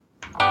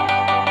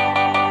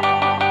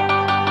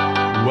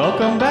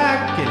Welcome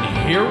back,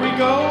 and here we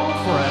go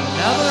for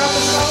another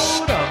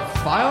episode of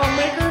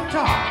FileMaker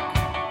Talk.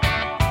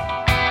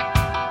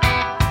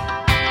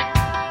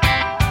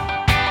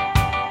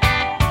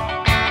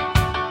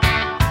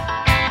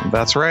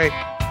 That's right.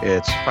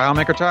 It's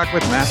FileMaker Talk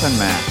with Matt and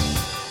Matt.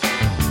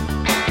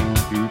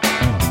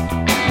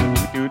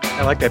 Dude,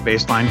 I like that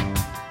bass line.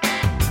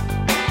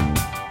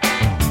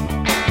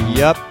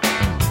 Yep.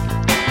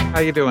 How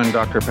you doing,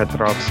 Dr.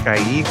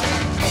 Petrovsky?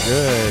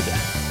 Good.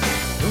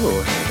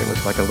 Ooh, there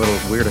was like a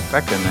little weird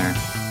effect in there.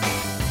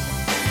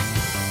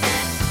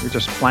 You're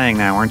just playing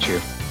now, aren't you? A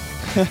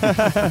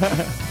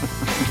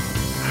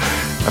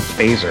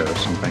phaser or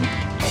something.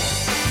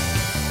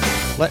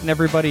 Letting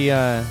everybody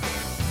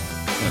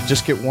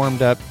just get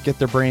warmed up, get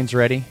their brains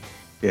ready.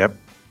 Yep.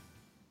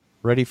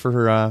 Ready for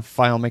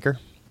FileMaker.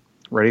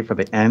 Ready for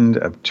the end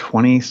of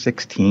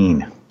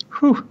 2016.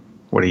 Whew,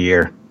 what a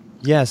year.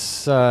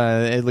 Yes,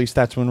 at least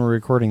that's when we're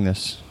recording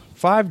this.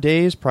 5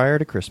 days prior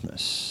to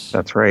Christmas.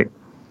 That's right.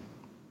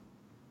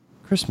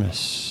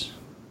 Christmas.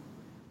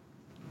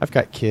 I've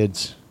got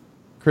kids.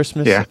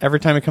 Christmas, Yeah. Every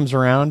time it comes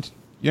around,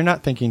 you're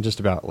not thinking just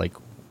about, like,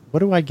 what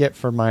do I get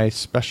for my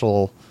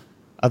special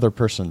other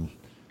person?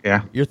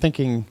 Yeah. You're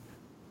thinking,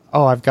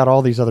 oh, I've got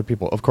all these other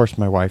people. Of course,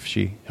 my wife,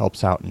 she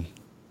helps out and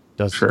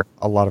does Sure.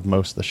 a lot of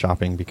most of the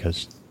shopping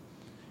because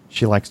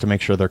she likes to make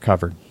sure they're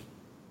covered.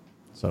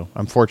 So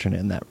I'm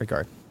fortunate in that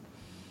regard.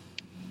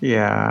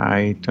 Yeah,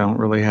 I don't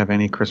really have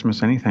any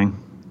Christmas anything.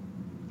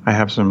 I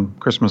have some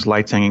Christmas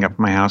lights hanging up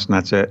in my house, and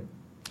that's it.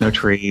 No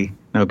tree,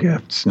 no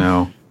gifts,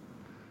 no.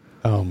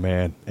 Oh,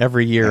 man.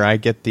 Every year I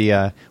get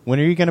the, when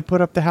are you going to put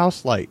up the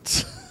house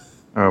lights?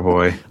 Oh,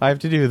 boy. I have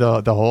to do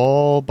the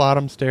whole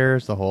bottom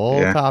stairs, the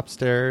whole top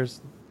stairs.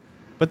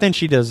 But then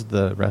she does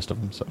the rest of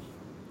them, so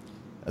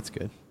that's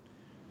good.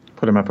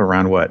 Put them up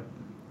around what?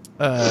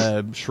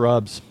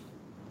 Shrubs,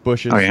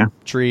 bushes,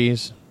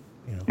 trees.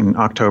 You know, in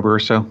October or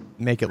so?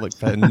 Make it look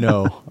fun.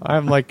 No.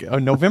 I'm like,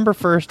 November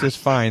 1st is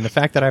fine. The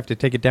fact that I have to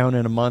take it down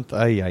in a month,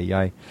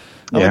 I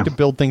like to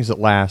build things that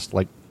last,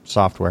 like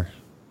software.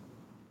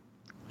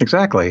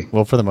 Exactly.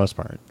 Well, for the most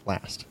part,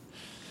 last.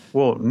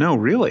 Well, no,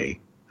 really.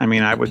 I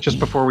mean, I was just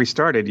before we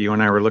started, you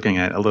and I were looking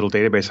at a little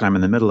database that I'm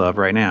in the middle of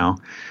right now.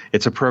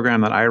 It's a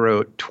program that I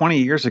wrote 20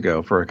 years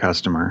ago for a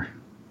customer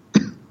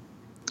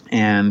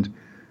and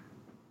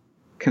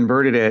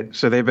converted it.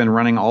 So they've been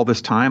running all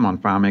this time on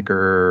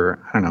FileMaker,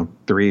 I don't know,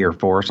 3 or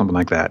 4, something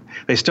like that.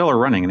 They still are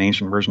running an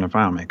ancient version of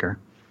FileMaker.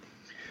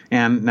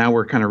 And now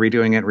we're kind of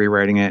redoing it,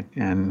 rewriting it,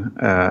 and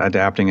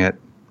adapting it.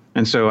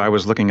 And so I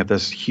was looking at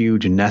this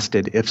huge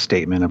nested if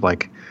statement of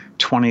like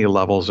 20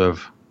 levels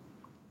of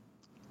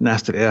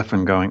nested if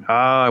and going,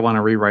 I want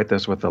to rewrite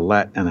this with a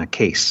let and a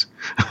case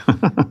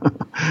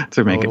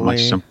to make it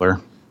much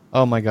simpler.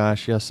 Oh my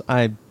gosh, yes.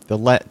 I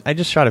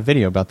just shot a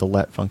video about the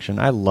let function.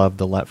 I love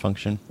the let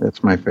function.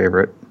 It's my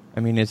favorite. I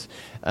mean, it's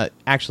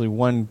actually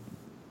one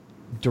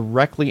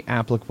directly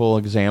applicable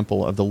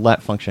example of the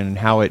let function and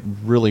how it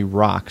really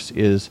rocks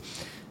is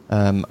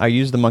I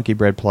use the Monkey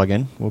Bread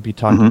plugin. We'll be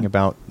talking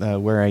about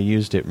where I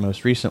used it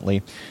most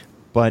recently.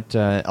 But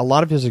a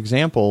lot of his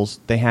examples,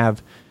 they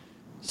have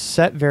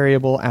set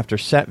variable after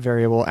set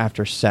variable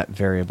after set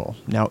variable.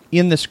 Now,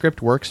 in the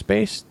script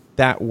workspace,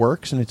 that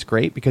works, and it's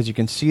great because you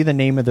can see the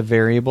name of the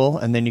variable,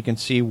 and then you can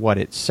see what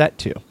it's set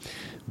to.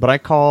 But I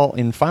call,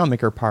 in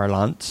FileMaker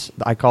parlance,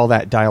 I call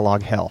that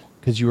dialog hell,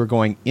 because you are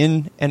going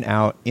in and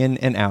out, in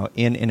and out,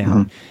 in and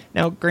out.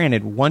 Now,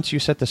 granted, once you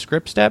set the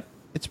script step,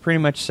 it's pretty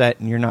much set,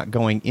 and you're not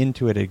going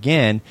into it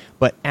again.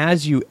 But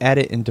as you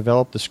edit and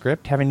develop the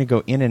script, having to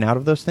go in and out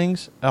of those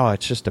things,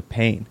 it's just a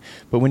pain.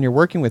 But when you're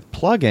working with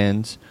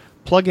plugins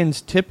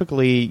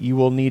typically you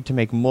will need to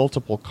make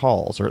multiple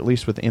calls, or at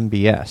least with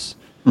MBS.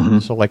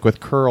 So like with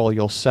curl,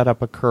 you'll set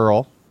up a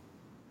curl.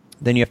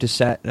 Then you have to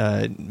set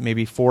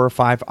maybe 4 or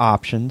 5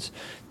 options.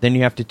 Then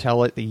you have to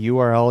tell it the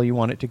URL you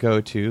want it to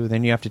go to.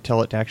 Then you have to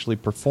tell it to actually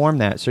perform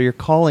that. So you're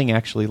calling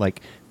actually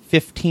like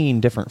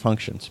 15 different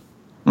functions.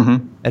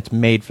 That's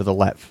made for the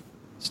let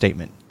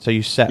statement. So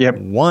you set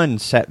one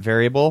set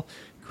variable,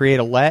 create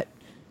a let,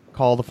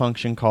 call the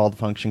function, call the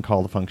function,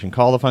 call the function,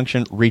 call the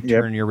function,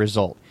 return your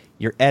result.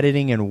 You're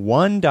editing in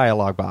one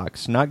dialog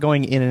box, not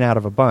going in and out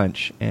of a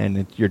bunch,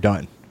 and you're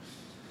done.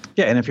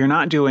 Yeah, and if you're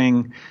not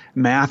doing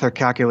math or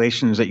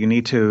calculations that you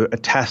need to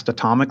attest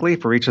atomically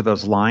for each of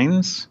those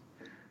lines,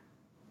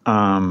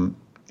 and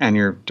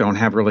you don't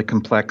have really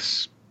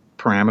complex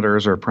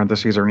parameters or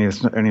parentheses or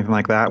anything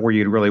like that where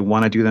you'd really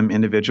want to do them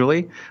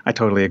individually, I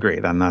totally agree.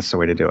 Then that's the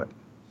way to do it.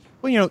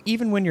 Well,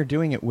 even when you're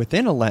doing it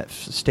within a let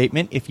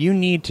statement, if you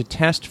need to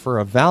test for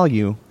a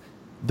value,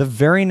 the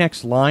very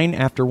next line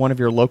after one of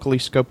your locally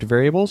scoped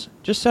variables,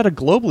 just set a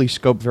globally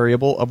scoped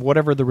variable of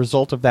whatever the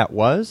result of that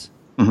was.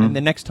 And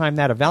the next time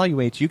that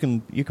evaluates, you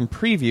can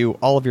preview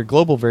all of your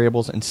global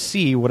variables and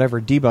see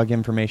whatever debug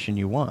information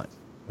you want,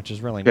 which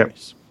is really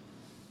nice.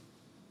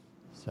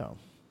 So,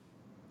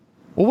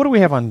 well, what do we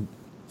have on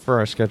for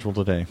our schedule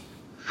today?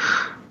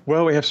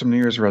 Well, we have some New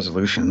Year's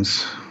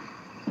resolutions.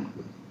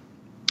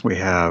 We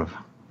have,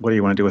 what do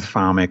you want to do with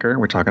FileMaker?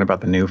 We're talking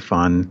about the new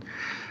fun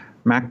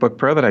MacBook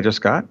Pro that I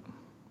just got.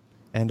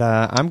 And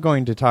I'm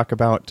going to talk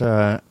about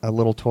a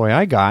little toy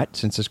I got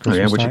since it's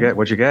Christmas What'd time. you get?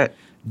 What'd you get?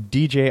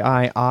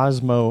 DJI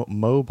Osmo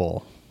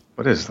Mobile.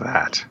 What is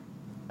that?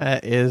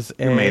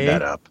 You made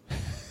that up.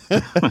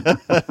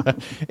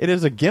 It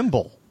is a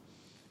gimbal.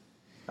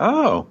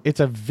 Oh. It's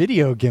a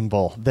video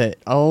gimbal that,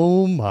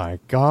 oh my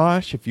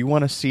gosh, if you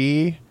want to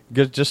see,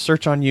 just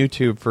search on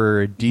YouTube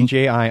for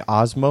DJI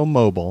Osmo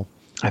Mobile.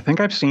 I think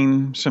I've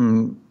seen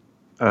some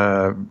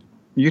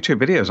YouTube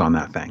videos on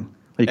that thing.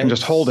 You can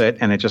just hold it,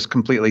 and it just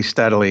completely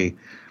steadily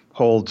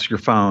holds your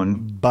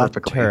phone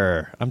perfectly.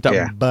 I'm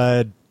talking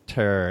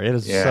butter. It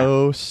is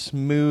so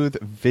smooth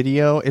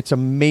video. It's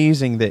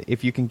amazing that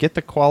if you can get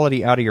the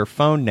quality out of your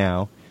phone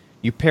now,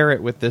 you pair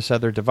it with this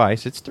other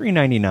device. It's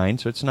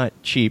 $399, so it's not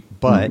cheap,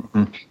 but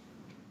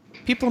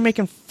people are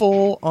making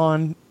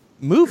full-on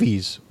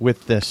movies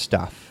with this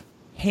stuff.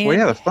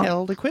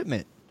 Handheld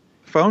equipment.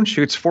 Phone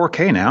shoots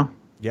 4K now.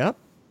 Yep.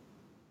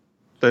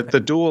 The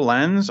dual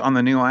lens on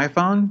the new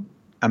iPhone,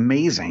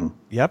 amazing.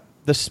 Yep.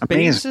 The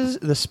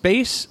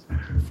space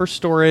for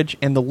storage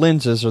and the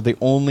lenses are the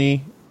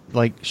only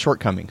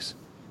shortcomings.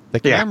 The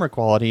camera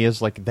quality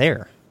is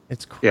there.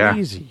 It's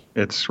crazy.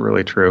 Yeah, it's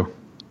really true.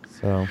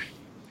 So,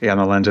 yeah,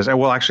 and the lenses.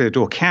 Well, actually, the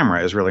dual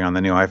camera is really on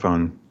the new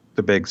iPhone,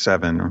 the Big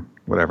 7 or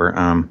whatever.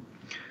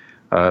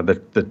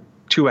 The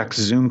 2x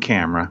zoom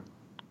camera,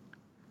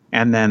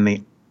 and then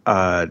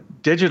the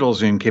digital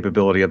zoom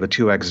capability of the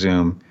 2x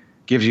zoom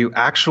gives you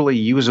actually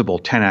usable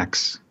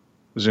 10x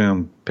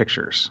zoom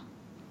pictures.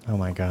 Oh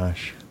my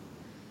gosh.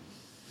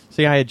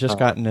 See, I had just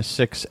gotten a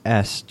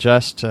 6S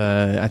just,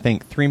 I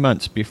think, 3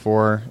 months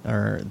before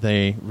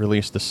they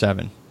released the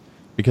 7.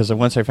 Because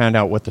once I found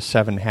out what the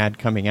 7 had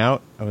coming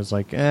out, I was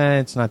like,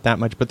 it's not that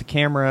much. But the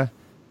camera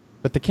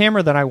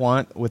that I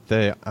want with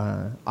the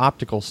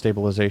optical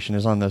stabilization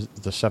is on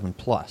the 7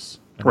 Plus.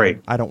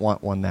 Right. I don't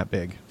want one that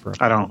big.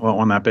 I don't want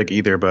one that big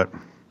either, but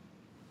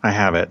I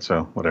have it,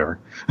 so whatever.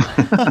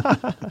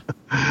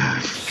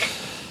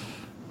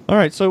 All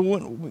right,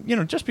 so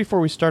just before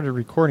we started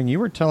recording, you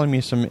were telling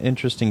me some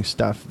interesting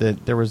stuff,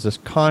 that there was this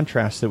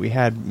contrast that we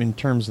had in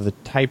terms of the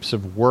types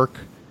of work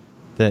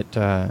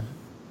that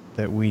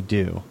we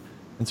do.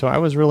 And so I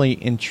was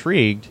really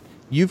intrigued.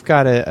 You've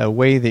got a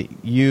way that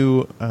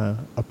you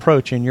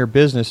approach in your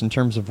business in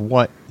terms of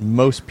what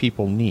most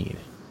people need.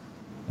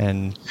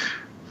 And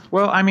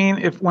well, I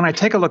mean, when I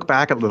take a look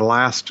back at the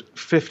last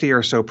 50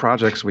 or so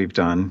projects we've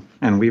done,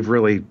 and we've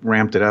really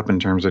ramped it up in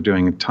terms of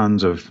doing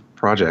tons of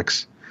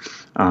projects,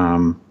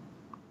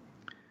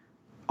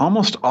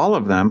 almost all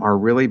of them are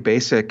really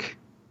basic,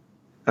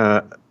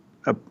 a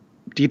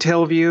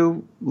detail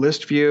view,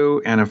 list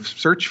view, and a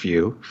search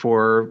view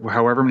for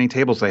however many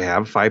tables they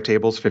have, 5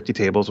 tables, 50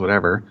 tables,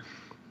 whatever,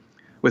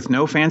 with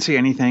no fancy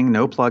anything,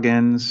 no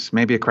plugins,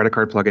 maybe a credit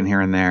card plugin here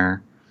and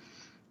there.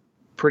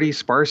 Pretty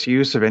sparse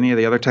use of any of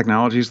the other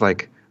technologies,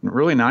 like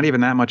really not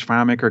even that much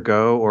FileMaker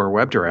Go or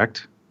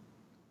WebDirect.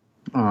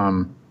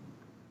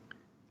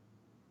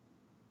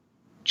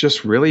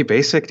 Just really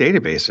basic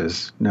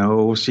databases.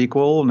 No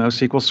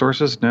SQL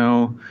sources,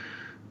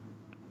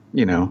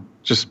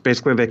 just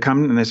basically they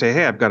come and they say,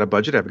 hey, I've got a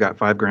budget, I've got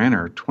 $5,000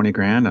 or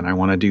 $20,000, and I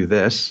want to do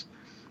this.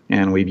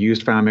 And we've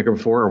used FileMaker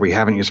before, or we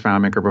haven't used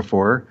FileMaker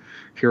before.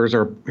 Here's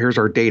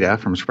our data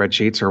from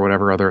spreadsheets or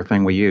whatever other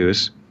thing we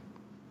use.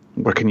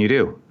 What can you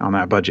do on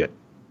that budget?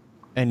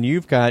 And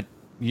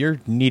you're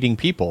needing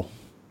people.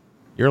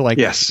 You're like,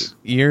 yes,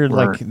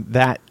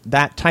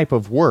 that type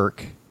of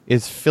work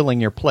is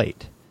filling your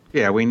plate.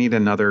 Yeah, we need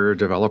another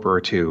developer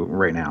or two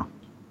right now.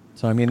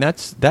 So I mean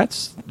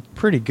that's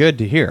pretty good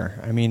to hear.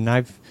 I mean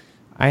I've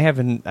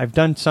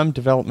done some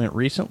development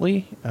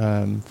recently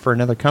for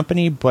another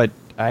company, but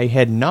I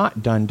had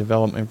not done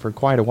development for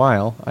quite a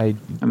while.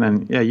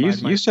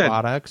 You said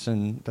products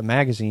and the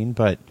magazine,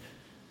 but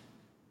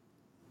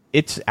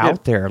it's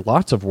out there.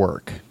 Lots of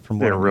work from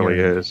what I'm hearing. Really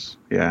is.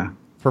 Yeah.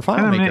 For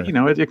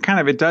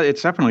FileMaker.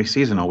 It's definitely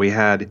seasonal. We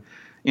had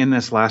in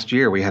this last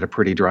year we had a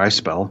pretty dry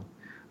spell.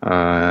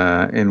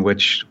 In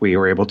which we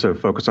were able to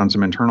focus on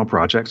some internal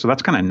projects. So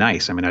that's kind of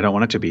nice. I mean, I don't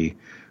want it to be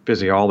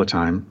busy all the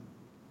time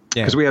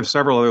because we have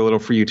several other little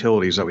free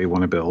utilities that we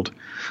want to build.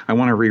 I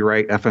want to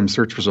rewrite FM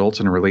search results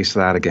and release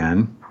that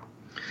again,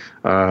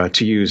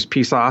 to use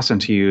PSOS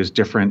and to use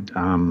different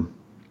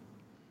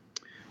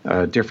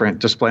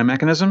display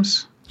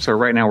mechanisms. So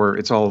right now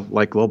it's all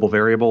like global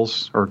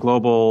variables or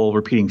global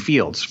repeating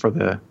fields for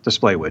the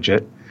display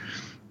widget.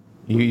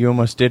 You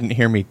almost didn't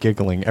hear me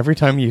giggling every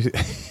time I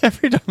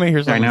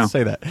hear someone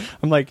say that.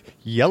 I'm like,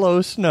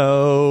 yellow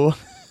snow.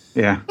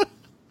 Yeah.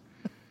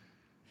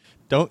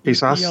 Don't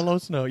use yellow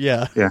snow.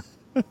 Yeah. Yeah.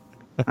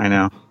 I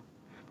know.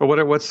 But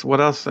what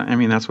else? I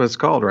mean, that's what it's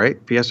called,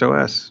 right?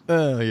 PSOS.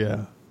 Oh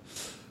yeah.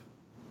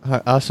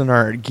 Us and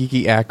our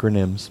geeky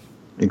acronyms.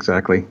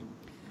 Exactly.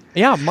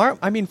 Yeah,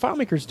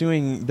 FileMaker's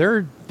doing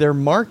their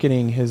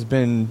marketing has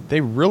been.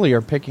 They really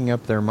are picking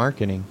up their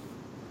marketing.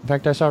 In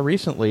fact, I saw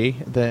recently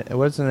that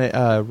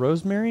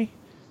Rosemary,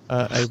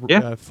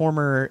 a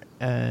former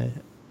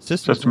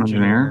systems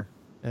engineer,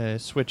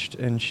 switched,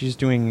 and she's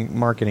doing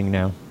marketing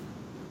now.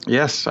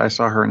 Yes, I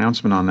saw her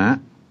announcement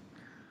on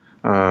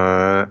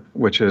that,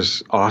 which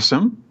is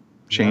awesome.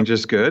 Change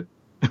is good.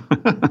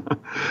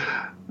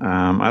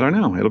 I don't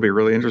know. It'll be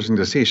really interesting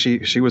to see.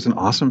 She was an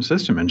awesome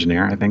system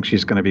engineer. I think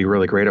she's going to be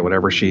really great at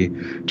whatever she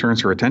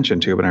turns her attention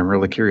to, but I'm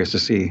really curious to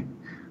see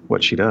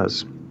what she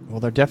does. Well,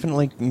 they're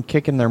definitely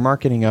kicking their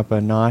marketing up a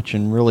notch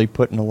and really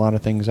putting a lot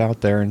of things out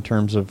there in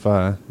terms of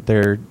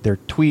their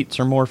tweets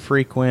are more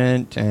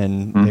frequent,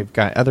 and they've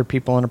got other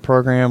people in a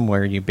program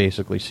where you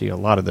basically see a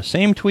lot of the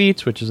same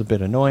tweets, which is a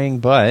bit annoying,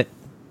 but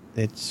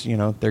it's,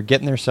 they're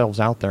getting themselves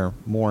out there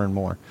more and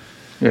more.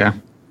 Yeah.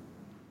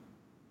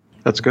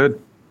 That's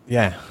good.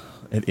 Yeah,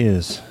 it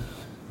is.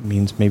 It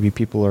means maybe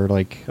people are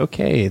like,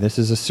 okay, this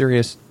is a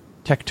serious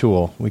tech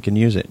tool. We can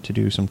use it to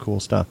do some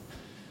cool stuff.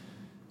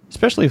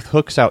 Especially if it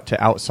hooks out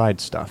to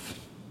outside stuff.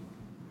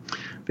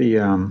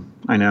 I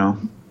know.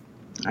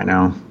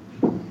 I'm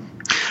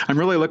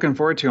really looking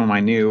forward to on my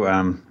new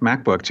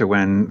MacBook to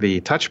when the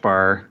Touch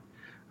Bar,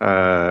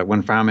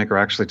 when FileMaker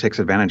actually takes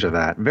advantage of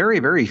that. Very,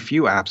 very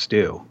few apps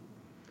do.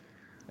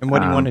 And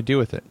what do you want to do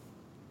with it?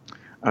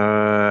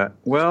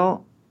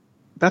 Well,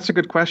 that's a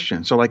good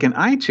question. So like in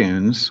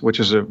iTunes, which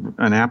is an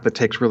app that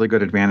takes really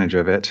good advantage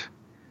of it,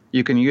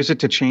 you can use it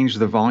to change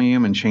the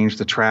volume and change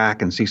the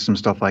track and see some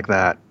stuff like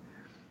that.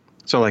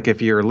 So like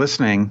if you're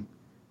listening,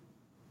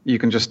 you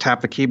can just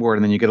tap the keyboard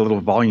and then you get a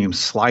little volume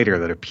slider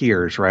that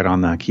appears right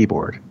on the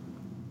keyboard.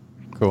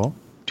 Cool.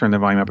 Turn the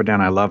volume up or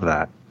down. I love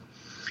that.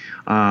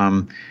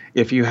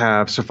 If you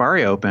have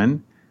Safari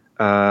open,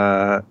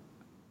 a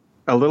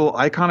little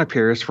icon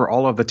appears for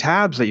all of the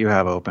tabs that you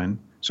have open.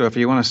 So if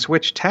you want to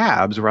switch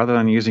tabs, rather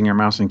than using your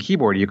mouse and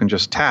keyboard, you can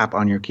just tap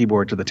on your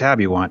keyboard to the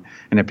tab you want,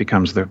 and it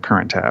becomes the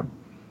current tab.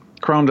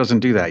 Chrome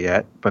doesn't do that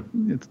yet, but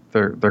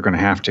they're going to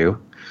have to.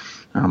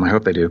 I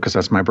hope they do, because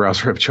that's my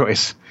browser of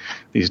choice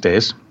these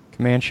days.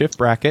 Command-Shift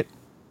bracket.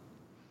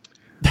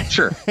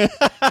 Sure.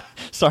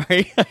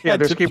 Sorry. Yeah,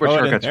 there's keyboard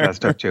shortcuts for that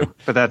stuff too.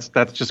 But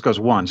that just goes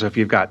one. So if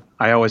you've got,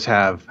 I always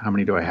have, how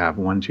many do I have?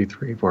 1, 2,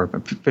 3,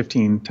 4,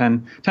 15,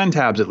 10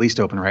 tabs at least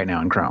open right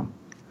now in Chrome.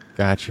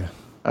 Gotcha.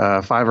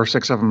 5 or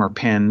 6 of them are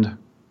pinned.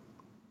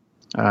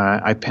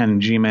 I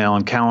pin Gmail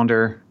and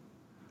Calendar,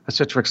 a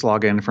Citrix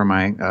login for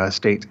my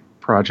state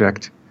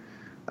project,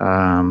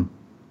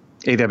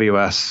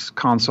 AWS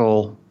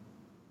console,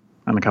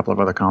 and a couple of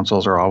other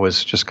consoles are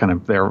always just kind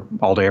of there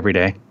all day, every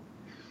day.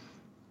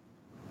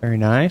 Very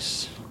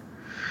nice.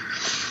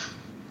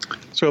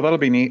 So that'll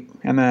be neat.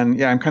 And then,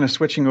 yeah, I'm kind of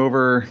switching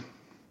over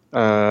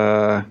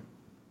away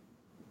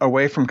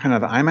from kind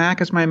of the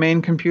iMac as my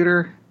main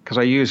computer, because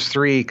I use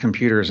 3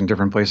 computers in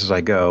different places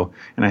I go.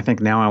 And I think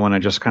now I want to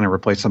just kind of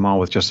replace them all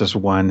with just this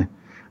one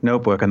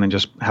notebook and then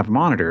just have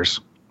monitors.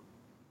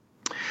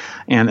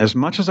 And as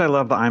much as I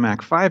love the iMac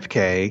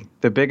 5K,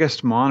 the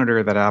biggest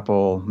monitor that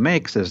Apple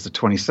makes is the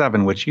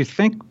 27, which you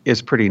think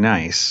is pretty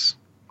nice.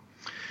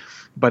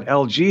 But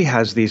LG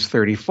has these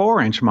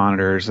 34-inch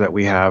monitors that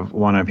we have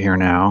one of here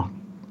now,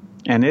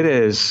 and it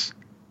is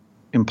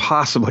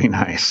impossibly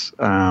nice.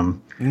 And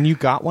you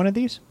got one of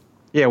these?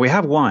 Yeah, we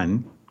have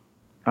one.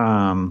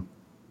 So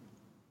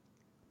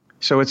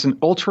it's an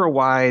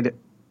ultra-wide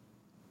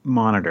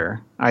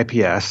monitor,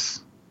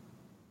 IPS.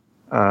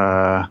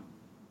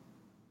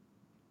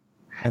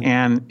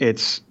 And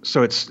it's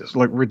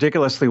like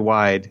ridiculously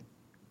wide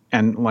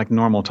and like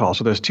normal tall.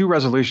 So there's 2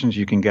 resolutions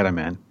you can get them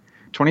in.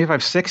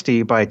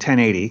 2560 by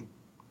 1080.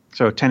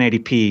 So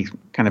 1080p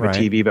kind of a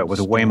TV, but with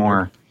way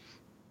more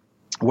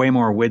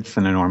width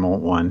than a normal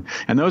one.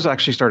 And those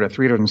actually start at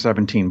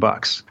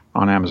 $317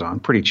 on Amazon,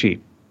 pretty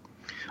cheap.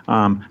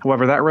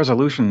 However, that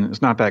resolution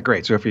is not that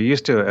great. So if you're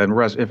used to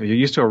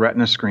a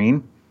Retina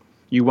screen,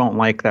 you won't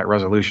like that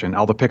resolution.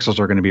 All the pixels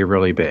are going to be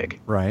really big.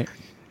 Right.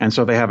 And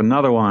so they have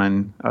another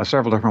one,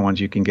 several different ones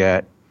you can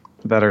get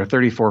that are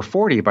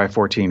 3440 by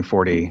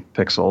 1440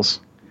 pixels.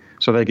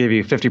 So they give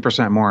you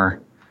 50% more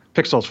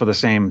pixels for the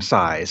same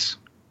size.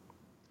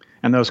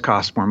 And those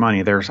cost more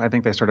money. I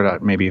think they started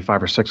out maybe $500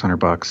 or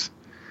 $600.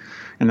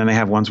 And then they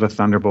have ones with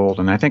Thunderbolt.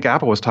 And I think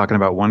Apple was talking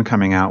about one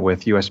coming out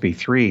with USB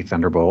 3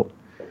 Thunderbolt.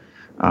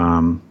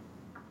 And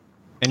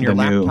your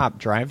laptop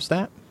drives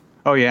that?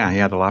 Oh,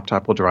 yeah. The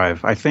laptop will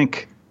drive, I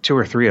think, 2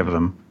 or 3 of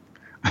them.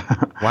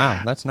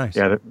 Wow, that's nice.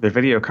 Yeah, the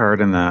video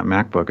card in the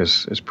MacBook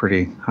is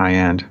pretty high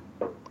end.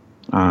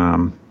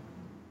 But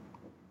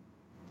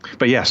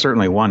yeah,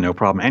 certainly one, no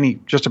problem.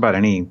 Just about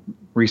any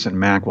recent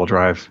Mac will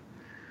drive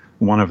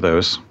one of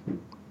those.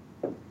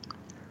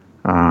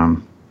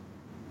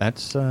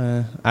 That's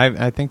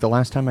I think the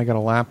last time I got a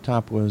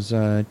laptop was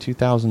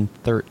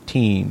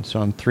 2013. So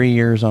I'm 3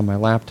 years on my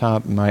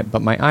laptop.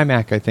 But my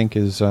iMac I think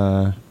is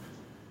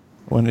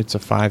when it's a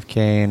 5K,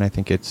 and I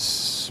think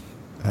it's,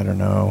 I don't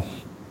know,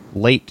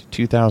 late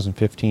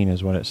 2015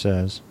 is what it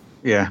says.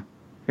 Yeah,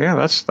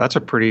 that's a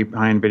pretty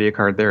high-end video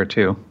card there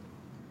too.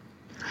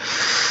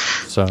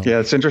 So yeah,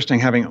 it's interesting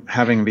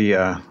having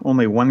the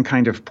only one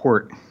kind of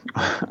port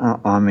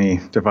on the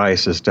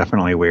device is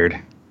definitely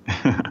weird.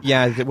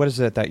 Yeah, what is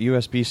it? That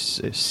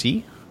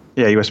USB-C?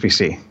 Yeah,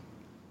 USB-C.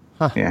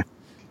 Huh. Yeah.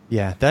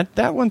 Yeah,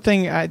 that one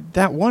thing,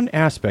 that one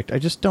aspect, I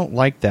just don't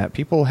like that.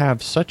 People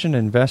have such an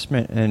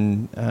investment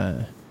in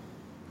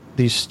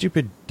these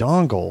stupid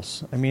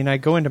dongles. I mean, I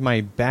go into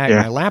my bag,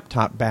 my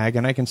laptop bag,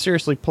 and I can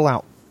seriously pull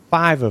out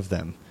 5 of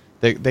them.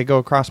 They go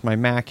across my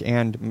Mac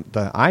and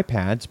the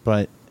iPads,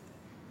 but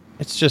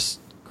it's just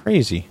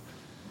crazy.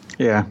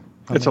 Yeah,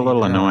 it's a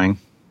little annoying.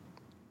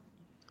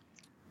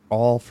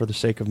 All for the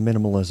sake of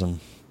minimalism.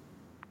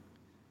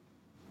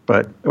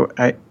 But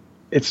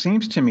it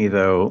seems to me,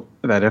 though,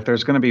 that if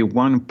there's going to be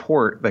one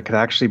port that could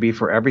actually be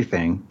for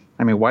everything,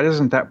 I mean, why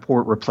doesn't that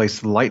port replace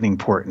the Lightning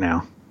port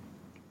now?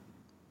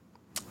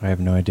 I have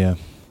no idea.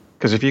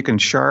 Because if you can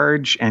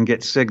charge and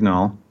get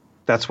signal,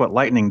 that's what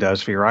Lightning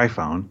does for your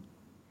iPhone.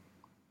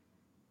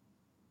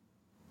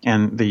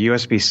 And the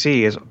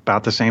USB-C is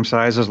about the same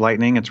size as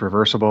Lightning. It's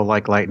reversible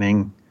like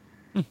Lightning.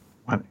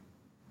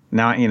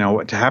 Now,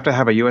 to have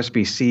a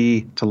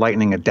USB-C to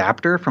Lightning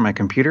adapter for my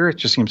computer, it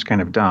just seems kind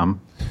of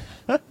dumb.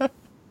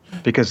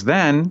 Because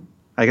then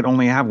I could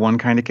only have one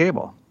kind of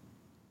cable.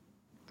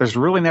 There's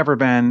really never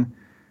been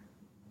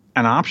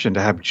an option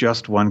to have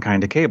just one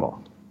kind of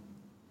cable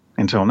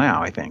until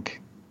now, I think.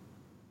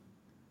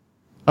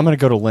 I'm going to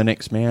go to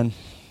Linux, man.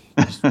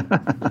 Just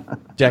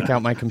deck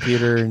out my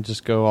computer and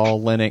just go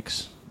all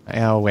Linux.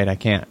 Oh, wait, I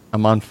can't.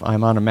 I'm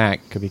on a Mac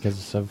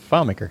because of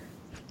FileMaker.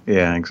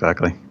 Yeah,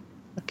 exactly.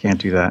 Can't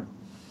do that.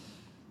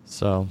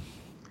 So,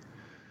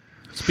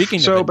 speaking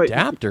of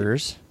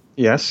adapters,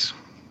 yes,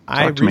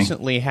 I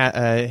recently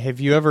had.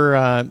 Have you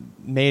ever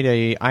made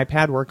a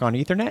iPad work on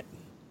Ethernet?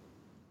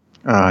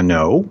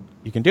 No.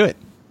 You can do it.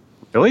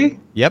 Really?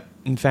 Yep.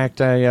 In fact,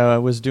 I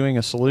was doing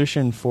a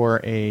solution for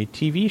a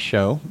TV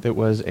show that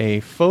was a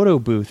photo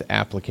booth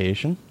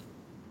application,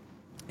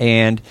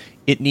 and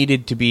it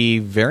needed to be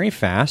very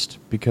fast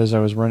because I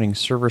was running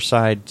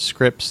server-side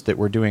scripts that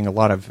were doing a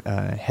lot of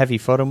heavy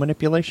photo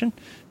manipulation,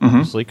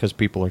 obviously, because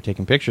people are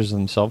taking pictures of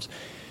themselves.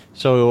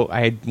 So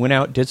I went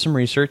out, did some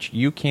research.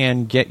 You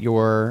can get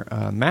your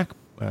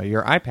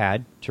your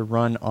iPad to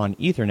run on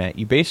Ethernet.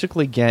 You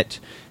basically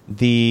get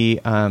the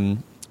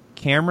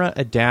camera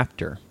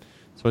adapter.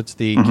 So it's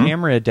the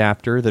camera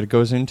adapter that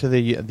goes into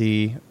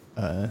the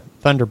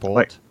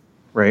Thunderbolt.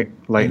 Right,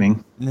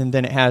 Lightning. And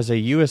then it has a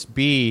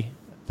USB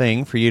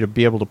thing for you to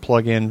be able to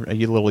plug in a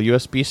little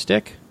USB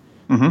stick.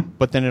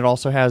 But then it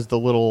also has the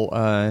little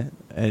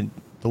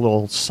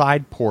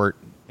side port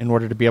in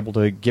order to be able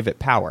to give it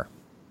power.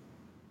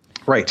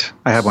 Right,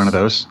 I have one of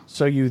those.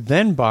 So you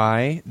then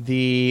buy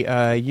the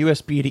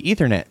USB to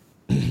Ethernet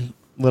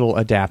little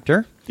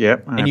adapter.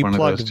 Yep, I and have you one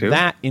plug of those too.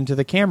 that into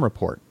the camera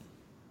port.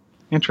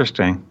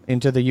 Interesting.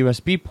 Into the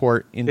USB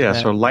port. Into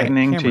so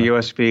Lightning that to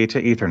USB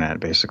to Ethernet,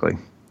 basically.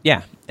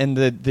 Yeah, and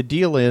the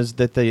deal is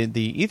that the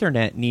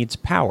Ethernet needs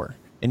power.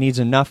 It needs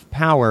enough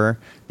power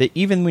that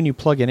even when you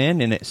plug it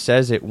in and it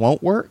says it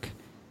won't work,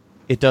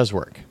 it does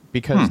work.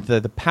 Because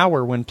the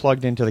power when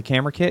plugged into the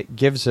camera kit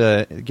gives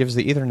the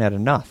Ethernet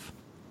enough.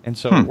 And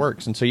so it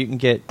works. And so you can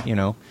get,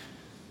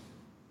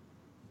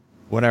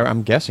 whatever,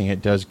 I'm guessing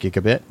it does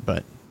gigabit,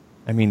 but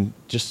I mean,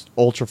 just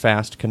ultra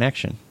fast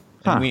connection.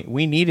 And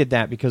we needed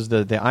that because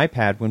the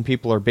iPad, when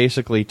people are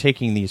basically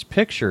taking these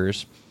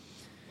pictures,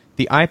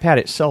 the iPad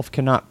itself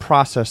cannot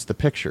process the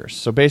pictures.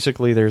 So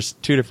basically there's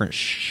 2 different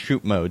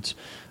shoot modes.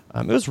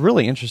 It was a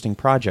really interesting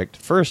project.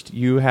 First,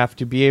 you have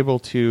to be able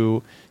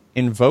to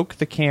invoke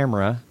the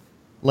camera,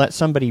 let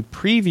somebody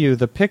preview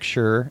the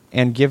picture,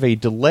 and give a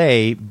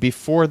delay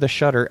before the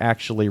shutter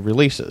actually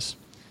releases.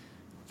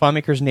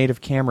 FileMaker's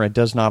native camera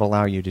does not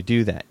allow you to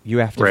do that. You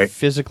have to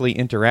physically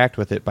interact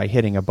with it by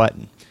hitting a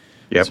button.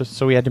 Yep.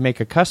 So we had to make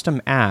a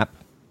custom app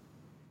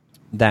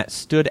that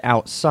stood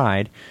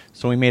outside.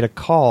 So we made a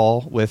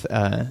call with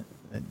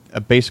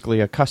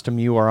basically a custom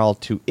URL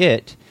to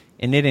it,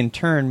 and it in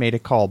turn made a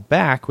call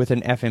back with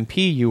an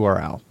FMP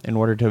URL in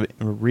order to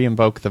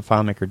re-invoke the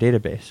FileMaker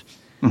database.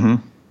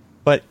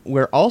 But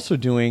we're also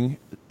doing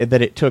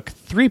that it took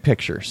 3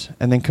 pictures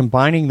and then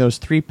combining those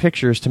 3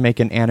 pictures to make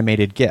an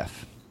animated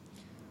GIF.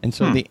 And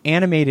so the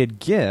animated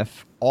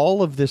GIF,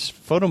 all of this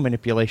photo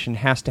manipulation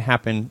has to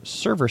happen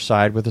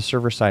server-side with a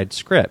server-side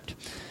script.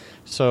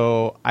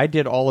 So I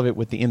did all of it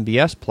with the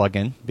MBS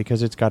plugin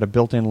because it's got a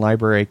built-in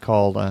library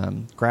called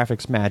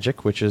Graphics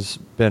Magic, which has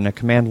been a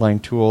command line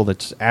tool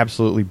that's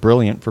absolutely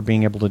brilliant for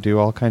being able to do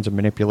all kinds of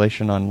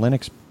manipulation on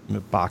Linux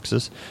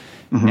boxes.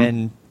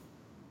 And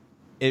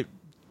it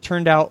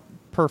turned out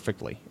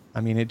perfectly. I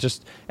mean, it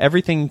just,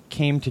 everything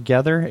came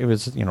together. It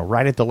was,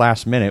 right at the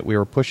last minute. We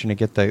were pushing to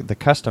get the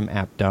custom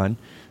app done,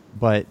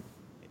 but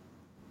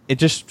it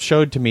just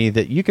showed to me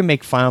that you can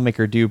make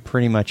FileMaker do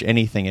pretty much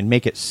anything and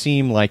make it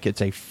seem like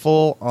it's a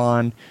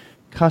full-on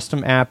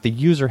custom app. The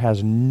user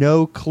has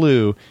no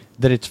clue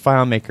that it's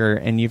FileMaker,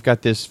 and you've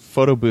got this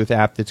photo booth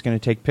app that's going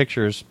to take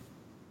pictures,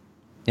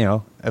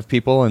 of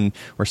people, and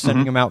we're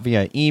sending them out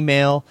via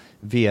email,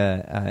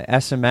 via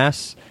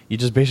SMS. You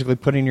just basically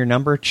put in your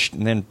number,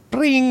 and then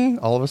bling,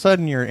 all of a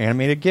sudden your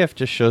animated GIF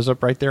just shows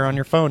up right there on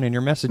your phone in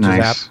your Messages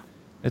app.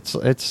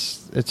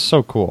 It's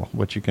so cool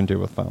what you can do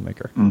with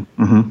FileMaker.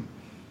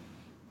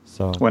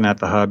 So when at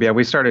the hub, yeah,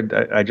 we started.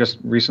 I just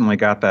recently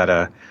got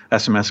that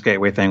SMS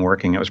gateway thing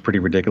working. It was pretty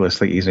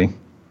ridiculously easy.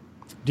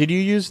 did you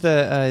use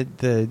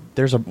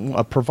there's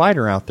a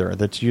provider out there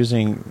that's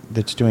doing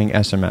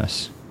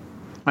SMS?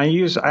 I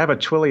have a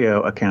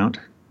Twilio account.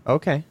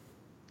 Okay.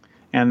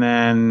 And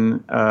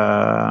then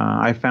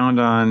I found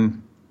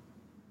on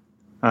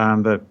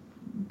the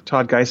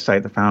Todd Geist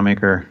site, the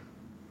FileMaker,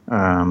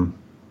 modular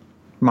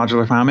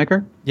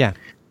FileMaker. Yeah.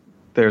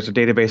 There's a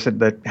database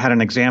that had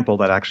an example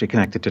that actually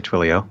connected to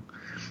Twilio.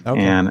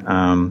 Okay.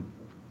 And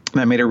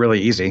that made it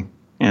really easy.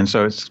 And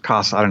so it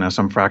costs, I don't know,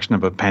 some fraction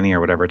of a penny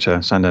or whatever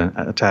to send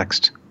a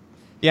text.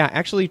 Yeah,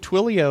 actually,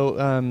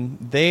 Twilio,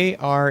 they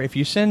are, if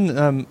you send,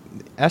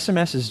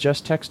 SMS is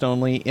just text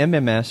only,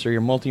 MMS, or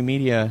your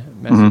multimedia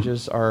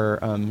messages are,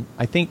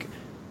 I think,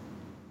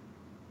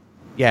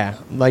 yeah,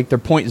 like they're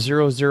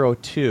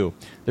 0.002.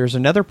 There's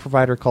another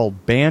provider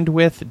called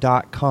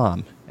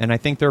bandwidth.com, and I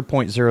think they're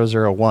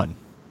 0.001.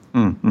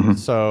 Mm-hmm.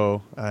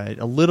 So a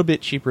little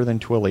bit cheaper than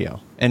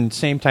Twilio, and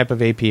same type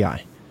of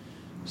API.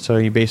 So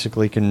you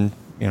basically can,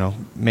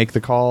 make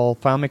the call.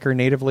 FileMaker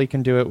natively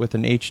can do it with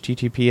an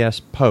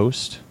HTTPS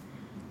post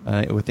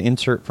with the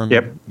insert from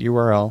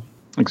URL.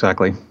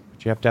 Exactly.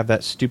 But you have to have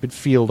that stupid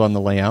field on the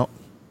layout,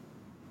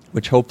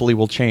 which hopefully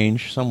will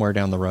change somewhere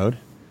down the road.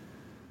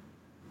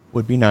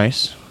 Would be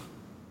nice.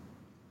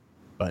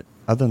 But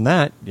other than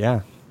that,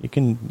 yeah, you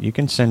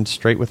can send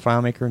straight with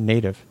FileMaker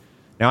native.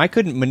 Now, I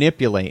couldn't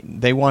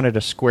manipulate. They wanted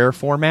a square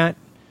format.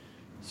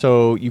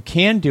 So you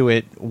can do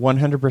it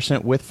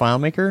 100% with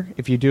FileMaker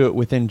if you do it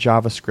within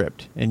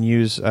JavaScript and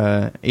use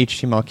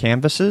HTML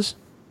canvases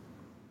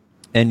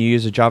and you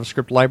use a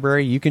JavaScript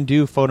library. You can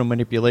do photo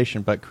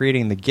manipulation, but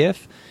creating the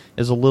GIF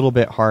is a little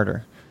bit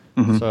harder.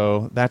 Mm-hmm.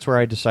 So that's where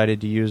I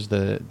decided to use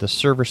the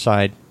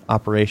server-side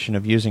operation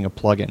of using a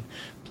plugin.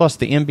 Plus,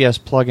 the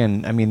MBS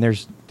plugin, I mean,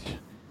 there's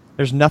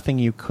nothing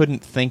you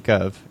couldn't think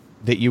of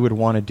that you would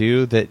want to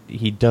do that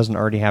he doesn't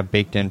already have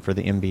baked in for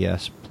the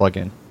MBS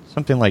plugin.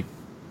 Something like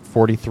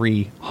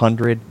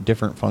 4,300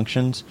 different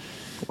functions.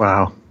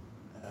 Wow.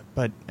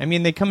 But I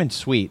mean, they come in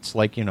suites,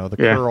 like,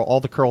 curl, all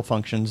the curl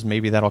functions,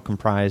 maybe that'll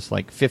comprise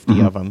like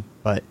 50 of them,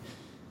 but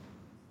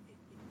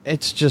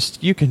it's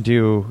just, you can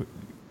do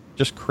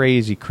just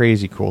crazy,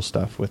 crazy cool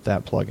stuff with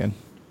that plugin.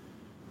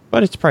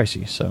 But it's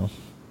pricey, so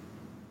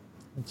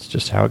it's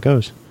just how it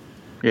goes.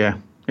 Yeah.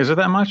 Is it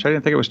that much? I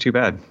didn't think it was too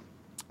bad.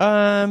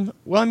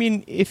 Well, I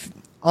mean, if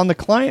on the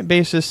client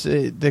basis,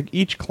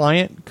 each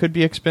client could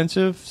be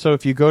expensive. So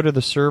if you go to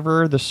the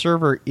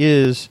server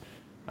is,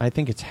 I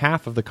think it's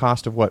half of the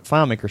cost of what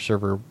FileMaker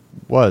server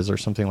was, or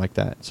something like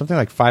that. Something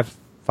like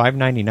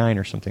 $5.99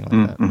 or something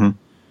like that.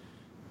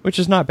 Which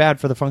is not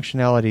bad for the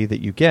functionality that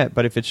you get.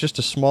 But if it's just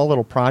a small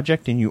little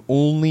project and you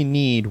only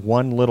need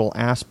one little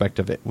aspect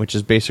of it, which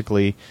is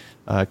basically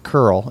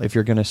curl, if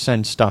you're going to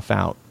send stuff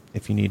out,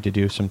 if you need to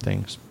do some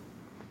things,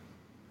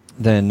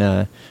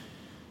 then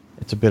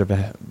it's a bit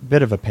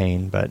of a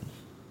pain. But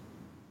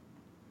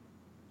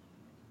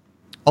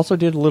also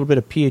did a little bit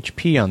of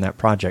PHP on that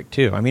project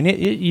too. I mean,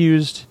 it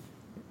used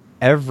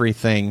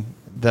everything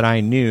that I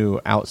knew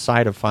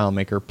outside of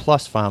FileMaker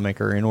plus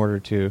FileMaker in order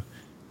to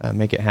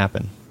make it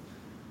happen,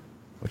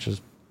 which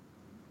is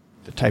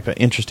the type of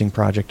interesting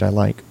project I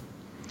like.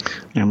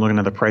 Yeah, I'm looking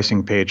at the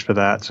pricing page for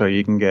that. So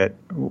you can get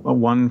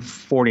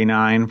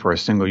 $149 for a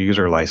single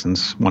user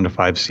license, 1 to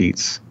 5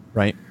 seats.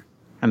 Right.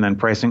 And then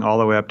pricing all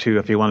the way up to,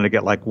 if you wanted to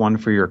get like one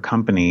for your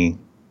company,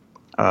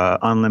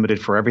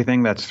 unlimited for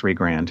everything, that's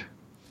 $3,000.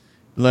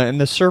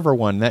 And the server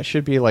one, that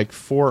should be like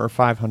 $400 or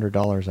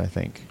 $500, I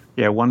think.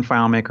 Yeah, one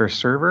FileMaker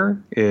server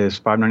is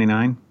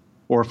 $599,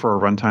 or for a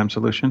runtime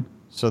solution.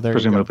 So there,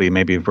 presumably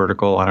maybe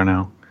vertical. I don't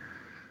know.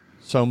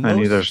 So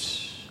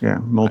there's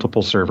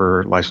multiple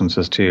server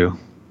licenses too.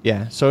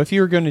 Yeah. So if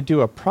you were going to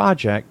do a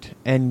project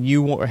and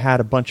you had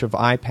a bunch of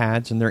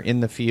iPads and they're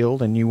in the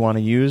field and you want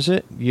to use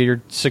it, you're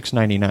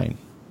 $699.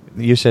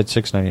 You said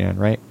 $699,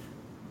 right?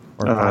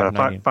 Or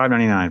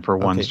 $599 for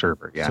one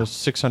server. Yeah.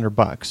 So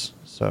 $600.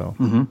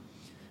 So,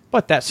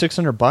 but that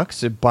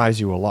 $600, it buys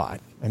you a lot.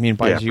 I mean,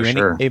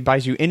 it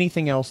buys you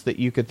anything else that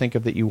you could think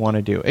of that you want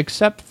to do,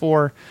 except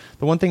for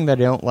the one thing that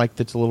I don't like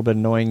that's a little bit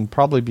annoying,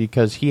 probably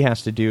because he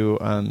has to do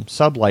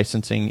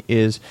sub-licensing,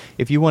 is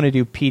if you want to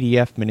do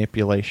PDF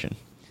manipulation.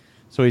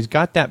 So he's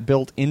got that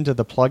built into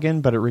the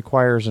plugin, but it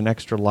requires an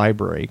extra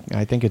library.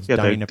 I think it's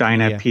Dyna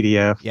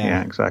PDF.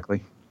 Yeah,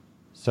 exactly.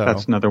 So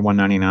that's another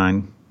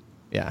 $199.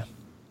 Yeah.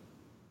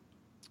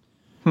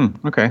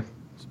 Okay.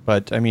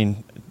 But, I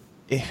mean,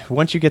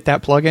 once you get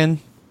that plugin,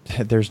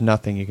 there's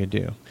nothing you could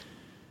do.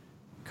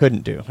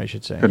 Couldn't do, I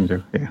should say. Couldn't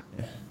do, yeah.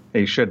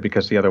 You should,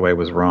 because the other way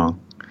was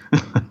wrong.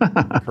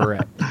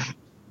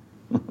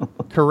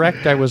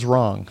 Correct, I was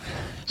wrong.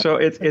 So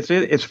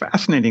it's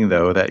fascinating,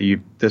 though, that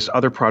this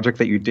other project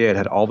that you did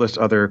had all this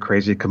other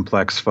crazy,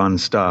 complex, fun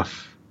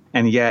stuff,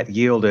 and yet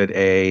yielded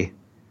a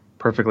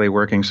perfectly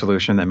working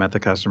solution that met the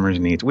customer's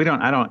needs.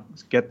 I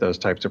don't get those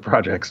types of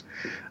projects.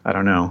 I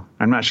don't know.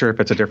 I'm not sure if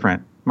it's a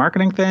different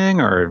marketing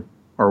thing or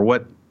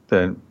what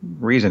the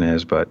reason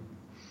is, but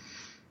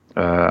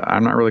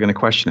I'm not really going to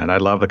question it. I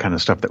love the kind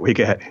of stuff that we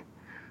get.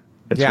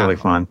 It's really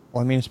fun.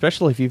 Well, I mean,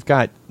 especially if you've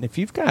got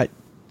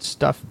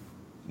stuff,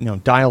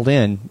 dialed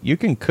in, you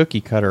can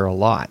cookie cutter a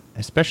lot,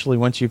 especially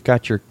once you've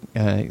got your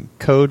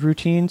code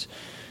routines,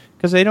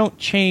 because they don't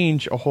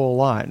change a whole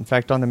lot. In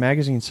fact, on the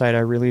magazine site I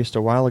released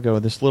a while ago,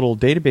 this little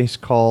database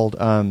called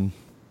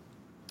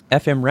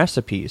FM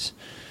Recipes.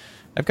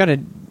 I've got to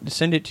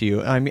send it to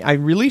you. I mean, I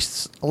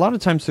release a lot of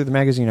times through the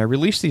magazine. I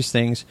release these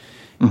things,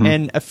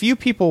 and a few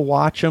people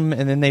watch them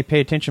and then they pay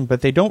attention,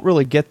 but they don't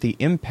really get the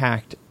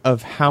impact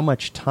of how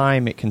much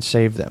time it can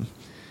save them.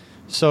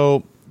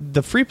 So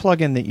the free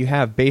plugin that you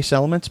have, Base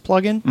Elements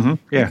plugin,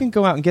 you can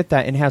go out and get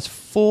that, and it has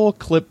full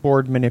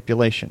clipboard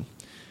manipulation.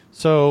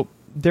 So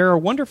there are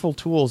wonderful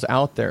tools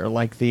out there,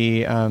 like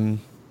the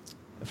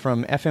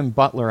from FM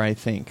Butler, I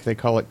think they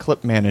call it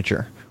Clip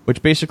Manager,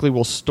 which basically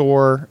will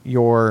store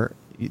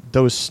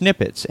those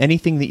snippets,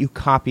 anything that you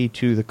copy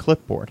to the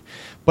clipboard.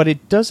 But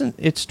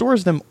it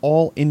stores them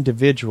all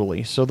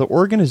individually. So the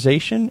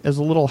organization is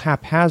a little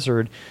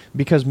haphazard,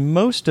 because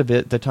most of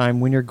it, the time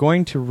when you're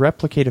going to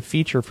replicate a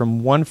feature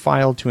from one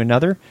file to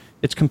another,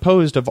 it's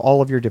composed of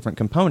all of your different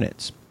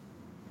components.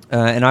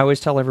 And I always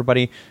tell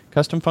everybody,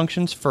 custom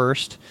functions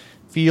first,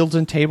 fields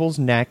and tables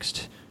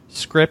next,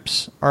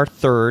 scripts are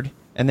third,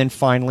 and then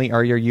finally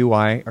are your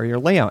UI or your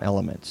layout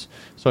elements.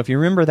 So if you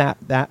remember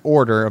that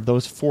order of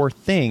those four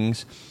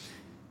things,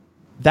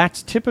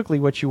 that's typically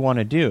what you want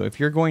to do. If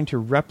you're going to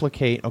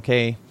replicate,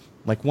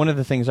 like one of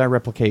the things I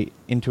replicate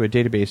into a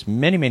database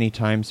many, many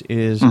times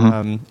is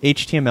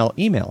HTML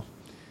email.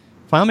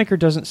 FileMaker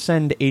doesn't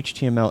send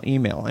HTML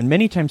email, and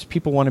many times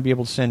people want to be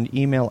able to send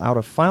email out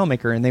of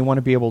FileMaker, and they want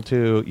to be able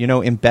to,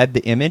 embed the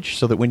image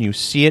so that when you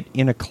see it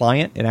in a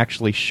client, it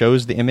actually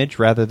shows the image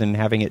rather than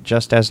having it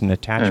just as an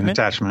attachment. An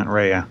attachment,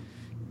 right, yeah.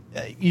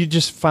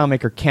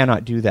 FileMaker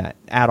cannot do that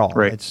at all.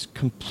 Right. It's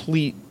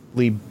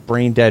completely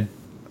brain dead.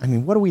 I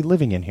mean, what are we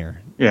living in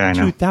here? Yeah, I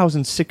know.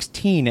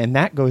 2016, and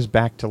that goes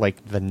back to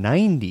like the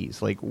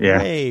 90s,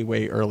 way,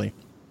 way early.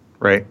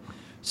 Right.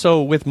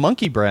 So with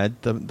Monkey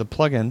Bread, the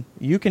plugin,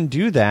 you can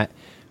do that,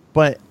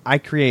 but I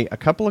create a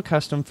couple of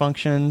custom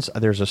functions.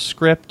 There's a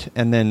script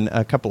and then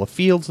a couple of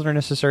fields that are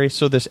necessary.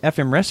 So this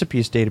FM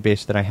Recipes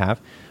database that I have,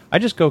 I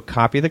just go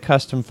copy the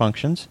custom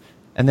functions,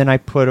 and then I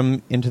put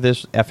them into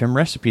this FM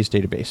Recipes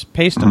database,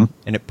 paste them,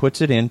 and it puts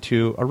it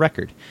into a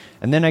record.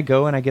 And then I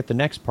go and I get the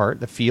next part,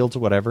 the fields or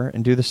whatever,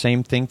 and do the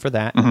same thing for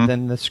that, and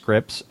then the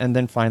scripts, and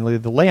then finally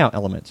the layout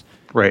elements.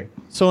 Right.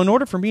 So in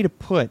order for me to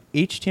put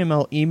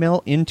HTML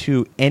email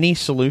into any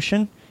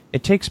solution,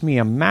 it takes me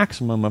a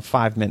maximum of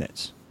 5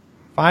 minutes.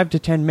 5 to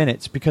 10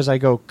 minutes, because I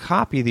go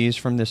copy these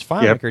from this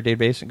FileMaker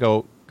database and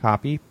go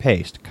copy,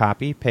 paste,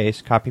 copy,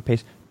 paste, copy,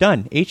 paste.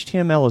 Done.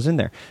 HTML is in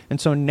there.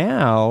 And so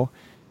now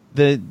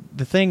the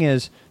thing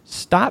is,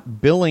 stop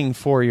billing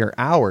for your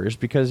hours,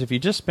 because if you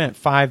just spent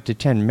 5 to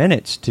 10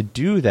 minutes to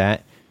do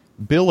that,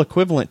 bill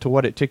equivalent to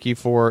what it took you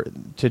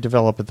to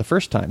develop it the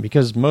first time,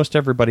 because most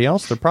everybody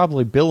else, they're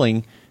probably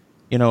billing,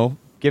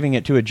 giving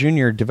it to a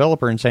junior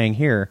developer and saying,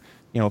 here,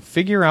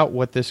 figure out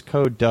what this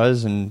code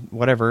does and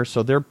whatever.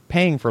 So they're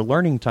paying for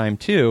learning time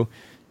too.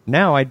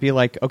 Now I'd be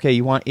like, okay,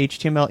 you want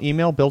HTML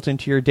email built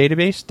into your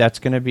database? That's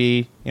going to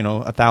be,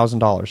 $1,000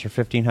 or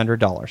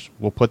 $1,500.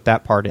 We'll put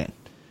that part in.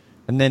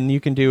 And then you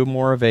can do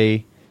more of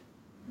a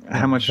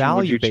how much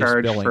would you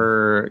charge billing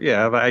for?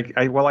 Yeah,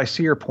 I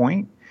see your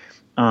point.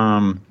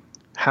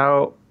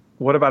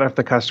 What about if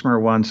the customer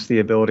wants the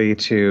ability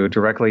to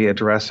directly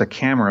address a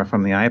camera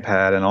from the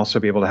iPad and also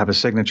be able to have a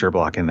signature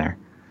block in there?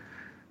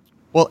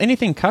 Well,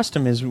 anything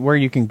custom is where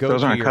you can go.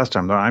 Those aren't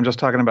custom, though. I'm just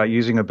talking about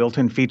using a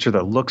built-in feature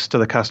that looks to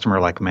the customer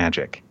like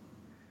magic.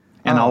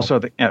 And also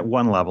at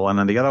one level, and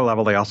then the other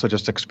level, they also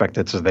just expect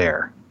it's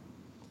there.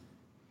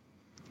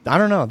 I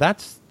don't know.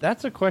 That's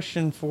a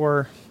question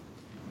for,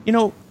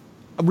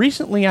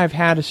 recently I've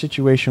had a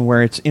situation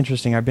where it's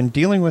interesting. I've been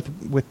dealing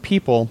with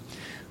people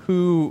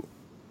who,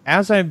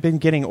 as I've been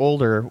getting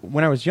older,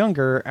 when I was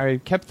younger, I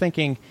kept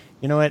thinking,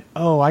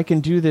 I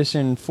can do this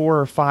in 4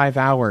 or 5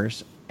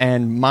 hours,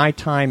 and my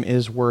time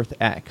is worth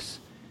X.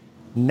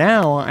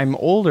 Now I'm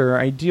older,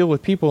 I deal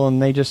with people,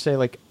 and they just say,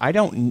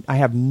 I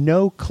have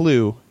no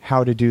clue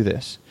how to do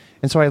this.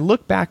 And so I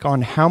look back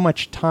on how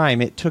much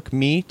time it took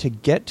me to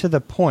get to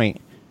the point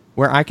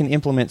where I can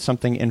implement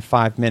something in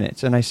 5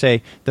 minutes. And I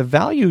say, the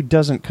value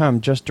doesn't come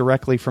just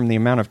directly from the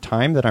amount of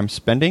time that I'm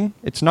spending.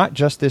 It's not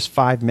just this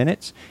 5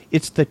 minutes.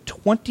 It's the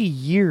 20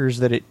 years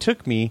that it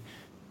took me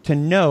to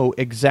know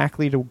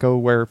exactly to go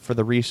where for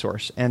the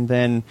resource. And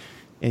then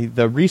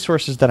the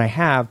resources that I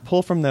have,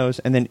 pull from those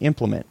and then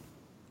implement.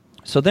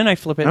 So then I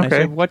flip it and I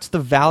say, what's the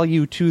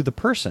value to the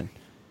person?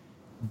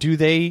 Do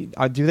they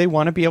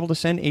want to be able to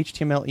send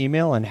HTML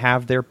email and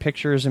have their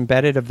pictures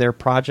embedded of their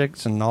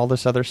projects and all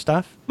this other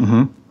stuff?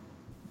 Mm-hmm.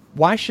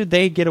 Why should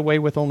they get away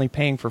with only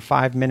paying for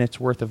 5 minutes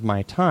worth of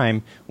my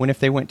time when if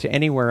they went to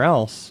anywhere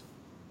else,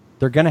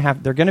 they're going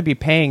to be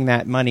paying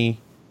that money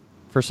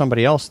for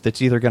somebody else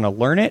that's either going to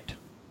learn it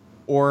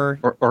or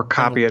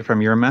copy it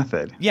from your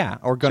method. Yeah,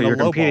 or So going to you're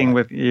competing lowball it.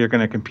 with you're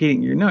going to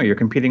compete. You're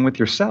competing with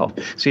yourself.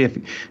 See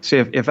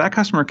if that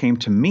customer came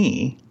to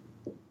me,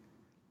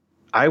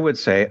 I would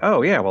say,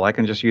 oh yeah, well I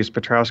can just use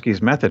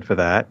Petrowski's method for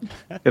that.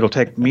 It'll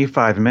take me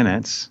 5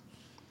 minutes,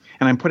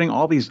 and I'm putting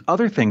all these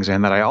other things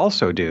in that I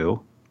also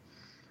do.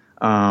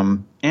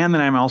 And then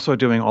I'm also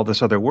doing all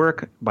this other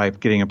work by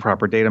getting a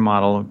proper data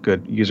model,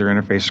 good user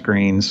interface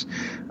screens,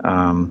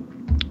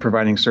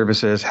 providing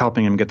services,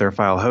 helping them get their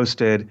file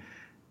hosted.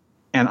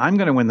 And I'm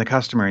going to win the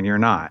customer and you're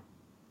not.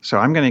 So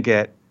I'm going to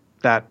get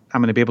that.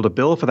 I'm going to be able to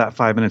bill for that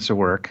 5 minutes of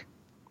work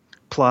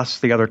plus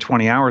the other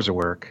 20 hours of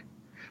work.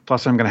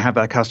 Plus I'm going to have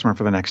that customer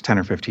for the next 10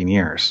 or 15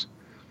 years.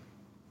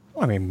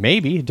 Well, I mean,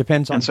 maybe. It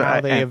depends on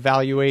how they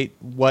evaluate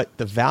what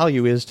the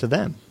value is to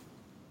them.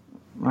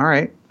 All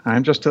right.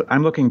 I'm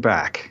looking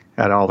back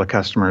at all the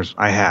customers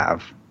I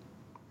have,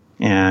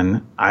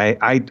 and I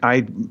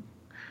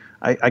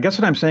guess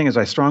what I'm saying is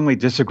I strongly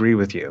disagree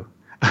with you.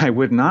 I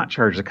would not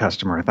charge the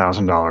customer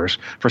 $1,000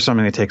 for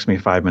something that takes me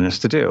 5 minutes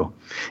to do,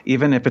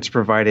 even if it's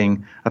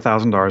providing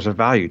 $1,000 of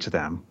value to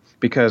them,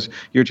 because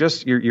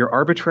you're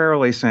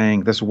arbitrarily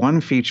saying this one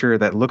feature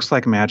that looks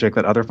like magic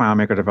that other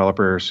FileMaker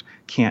developers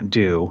can't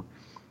do,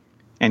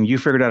 and you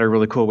figured out a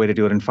really cool way to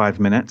do it in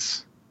 5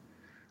 minutes.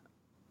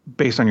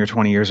 Based on your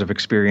 20 years of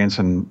experience,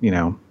 and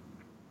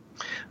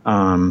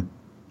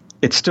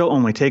it still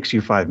only takes you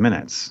 5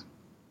 minutes.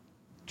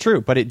 True,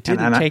 but it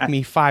didn't take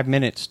me 5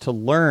 minutes to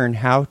learn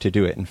how to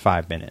do it in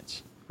 5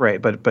 minutes. Right,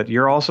 but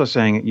you're also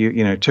saying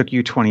it took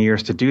you 20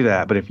 years to do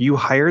that. But if you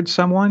hired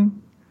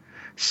someone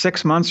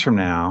 6 months from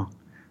now,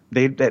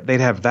 they'd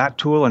have that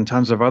tool and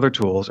tons of other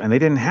tools, and they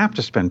didn't have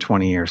to spend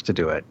 20 years to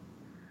do it.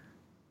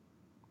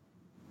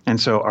 And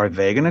so are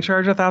they going to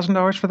charge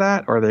 $1,000 for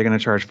that, or are they going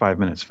to charge 5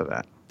 minutes for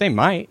that? They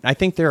might. I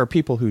think there are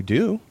people who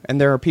do, and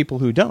there are people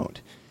who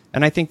don't.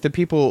 And I think there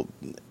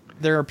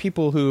are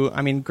people who,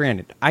 I mean,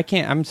 granted,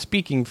 I'm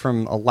speaking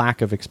from a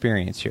lack of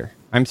experience here.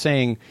 I'm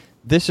saying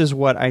this is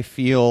what I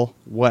feel,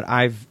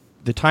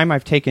 the time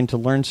I've taken to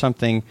learn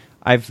something,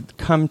 I've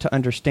come to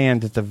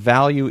understand that the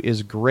value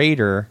is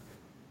greater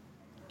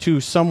to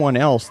someone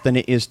else than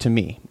it is to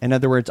me. In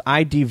other words,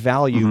 I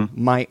devalue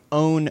my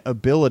own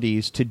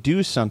abilities to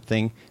do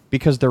something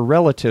because they're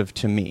relative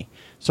to me.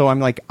 So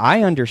I'm like,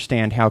 I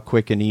understand how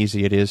quick and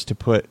easy it is to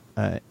put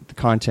the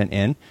content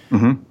in,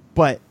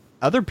 but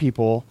other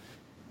people,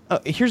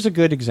 here's a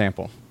good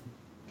example.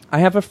 I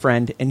have a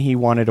friend and he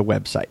wanted a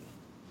website.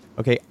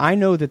 Okay, I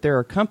know that there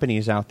are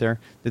companies out there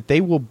that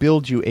they will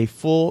build you a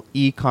full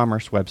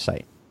e-commerce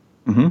website.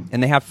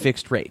 And they have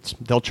fixed rates.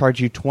 They'll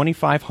charge you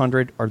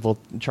 $2,500 or they'll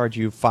charge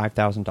you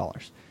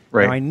 $5,000.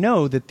 Right. Now, I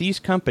know that these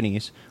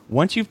companies,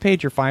 once you've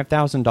paid your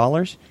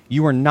 $5,000,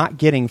 you are not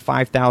getting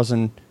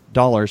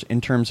 $5,000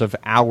 in terms of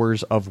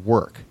hours of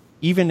work,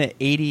 even at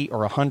 $80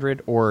 or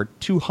 $100 or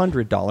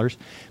 $200,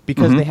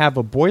 because they have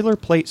a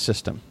boilerplate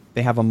system.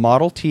 They have a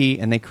Model T,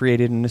 and they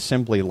created an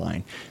assembly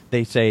line.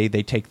 They say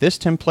they take this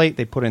template,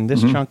 they put in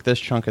this chunk,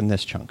 and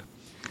this chunk.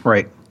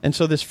 Right. And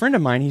so this friend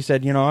of mine, he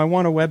said, I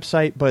want a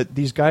website, but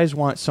these guys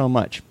want so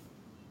much.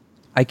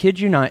 I kid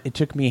you not, it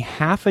took me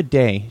half a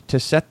day to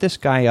set this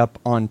guy up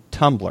on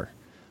Tumblr,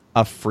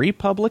 a free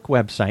public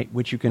website,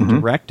 which you can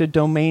direct a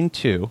domain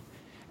to.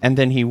 And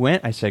then he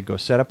went, I said, go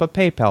set up a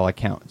PayPal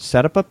account.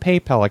 Set up a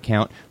PayPal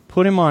account,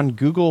 put him on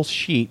Google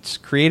Sheets,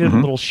 created a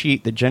little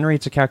sheet that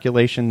generates a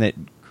calculation that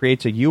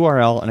creates a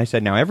URL. And I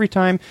said, now every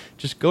time,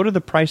 just go to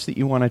the price that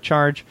you want to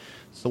charge,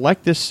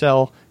 select this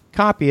cell,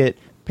 copy it,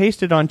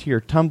 paste it onto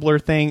your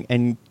Tumblr thing,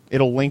 and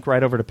it'll link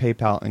right over to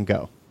PayPal and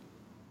go.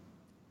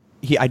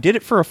 I did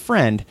it for a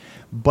friend,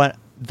 but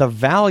the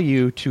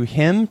value to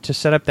him to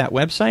set up that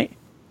website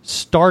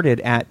started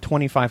at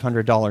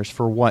 $2,500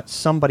 for what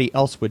somebody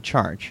else would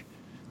charge.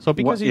 So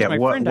because he's my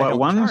friend, I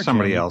don't charge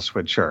somebody him. else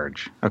would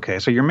charge. Okay,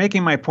 so you're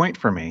making my point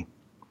for me.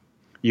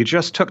 You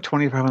just took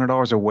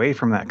 $2,500 away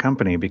from that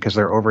company because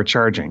they're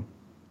overcharging.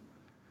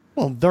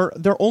 Well,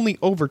 they're only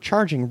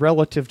overcharging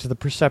relative to the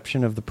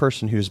perception of the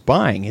person who's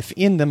buying. If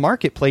in the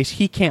marketplace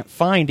he can't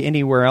find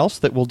anywhere else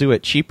that will do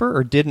it cheaper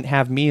or didn't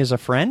have me as a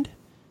friend,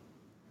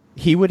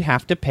 he would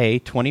have to pay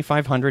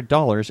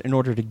 $2,500 in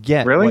order to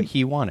get what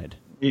he wanted.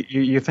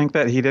 You think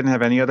that he didn't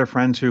have any other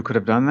friends who could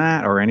have done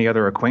that, or any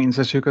other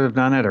acquaintances who could have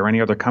done it, or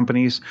any other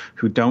companies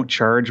who don't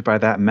charge by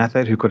that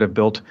method who could have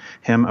built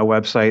him a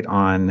website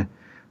on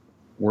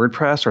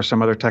WordPress or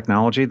some other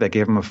technology that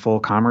gave him a full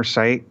commerce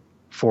site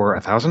for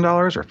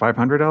 $1,000 or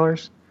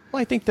 $500?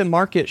 Well, I think the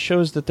market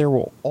shows that there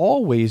will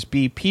always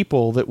be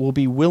people that will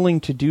be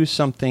willing to do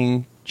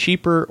something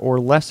cheaper or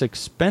less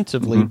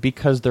expensively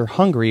because they're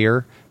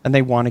hungrier and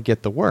they want to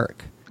get the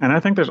work. And I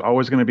think there's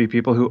always going to be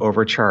people who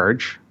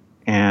overcharge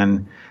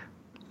and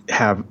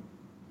have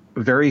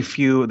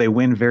they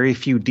win very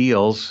few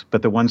deals,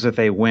 but the ones that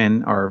they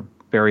win are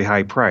very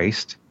high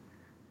priced.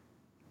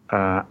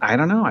 I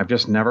don't know. I've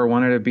just never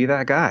wanted to be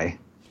that guy.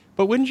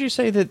 But wouldn't you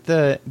say that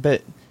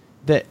the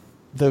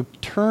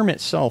term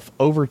itself,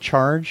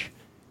 overcharge,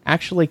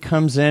 actually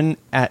comes in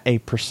at a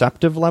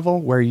perceptive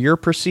level where you're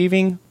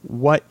perceiving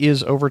what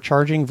is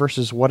overcharging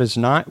versus what is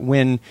not.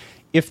 When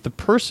if the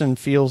person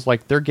feels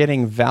like they're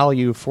getting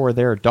value for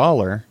their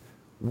dollar,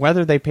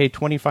 whether they pay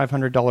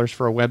 $2,500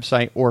 for a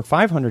website or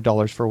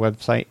 $500 for a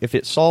website, if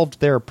it solved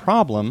their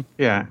problem...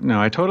 Yeah,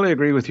 no, I totally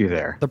agree with you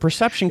there. The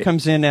perception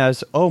comes in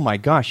as, oh my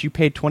gosh, you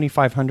paid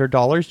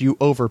 $2,500, you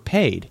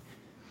overpaid.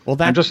 Well,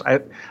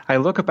 I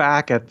look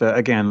back at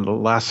the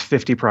last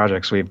 50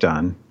 projects we've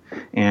done,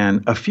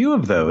 and a few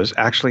of those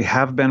actually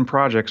have been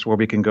projects where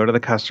we can go to the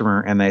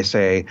customer and they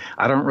say,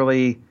 I don't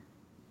really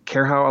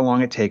care how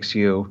long it takes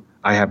you.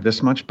 I have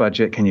this much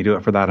budget. Can you do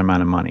it for that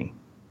amount of money?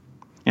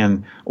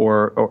 And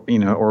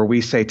or we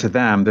say to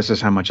them, this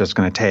is how much it's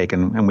going to take,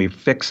 and we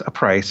fix a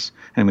price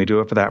and we do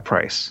it for that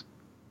price.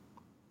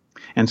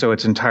 And so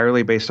it's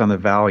entirely based on the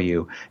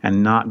value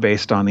and not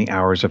based on the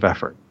hours of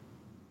effort.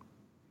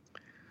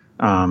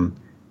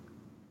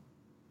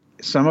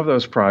 Some of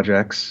those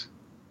projects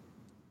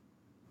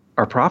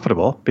are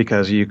profitable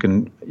because you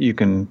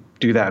can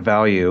do that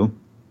value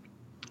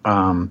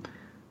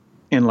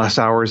in less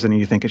hours than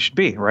you think it should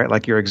be, right?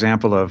 Like your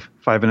example of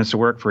 5 minutes of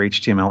work for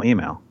HTML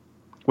email,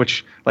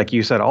 which, like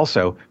you said,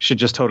 also should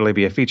just totally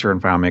be a feature in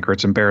FileMaker.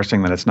 It's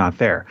embarrassing that it's not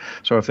there.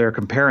 So if they're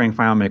comparing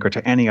FileMaker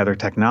to any other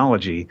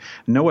technology,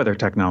 no other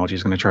technology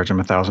is going to charge them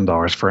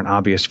 $1,000 for an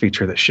obvious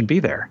feature that should be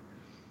there.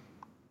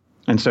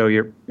 And so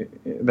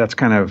that's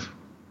kind of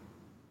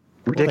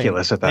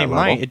ridiculous at that level.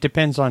 Might. It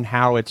depends on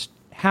how it's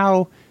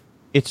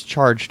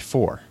charged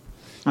for.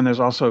 And there's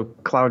also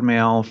Cloud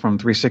Mail from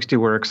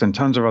 360works and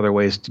tons of other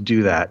ways to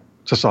do that,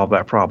 to solve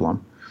that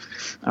problem.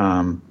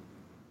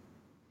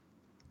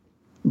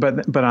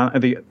 But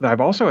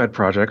I've also had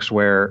projects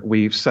where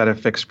we've set a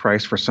fixed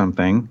price for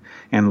something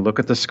and look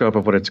at the scope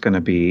of what it's going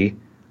to be,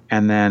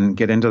 and then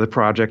get into the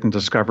project and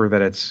discover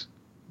that it's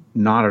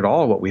not at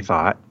all what we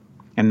thought.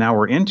 And now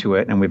we're into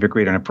it and we've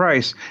agreed on a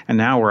price, and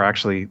now we're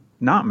actually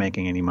not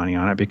making any money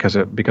on it because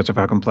of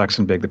how complex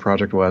and big the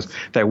project was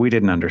that we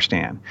didn't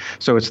understand.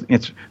 So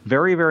it's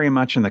very, very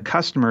much in the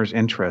customer's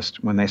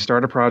interest when they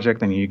start a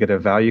project and you get a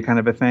value kind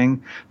of a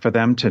thing for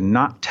them to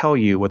not tell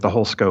you what the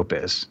whole scope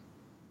is.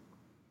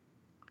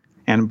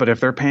 But if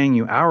they're paying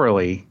you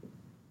hourly,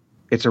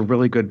 it's a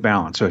really good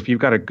balance. So if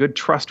you've got a good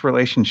trust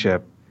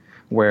relationship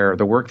where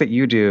the work that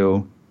you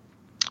do,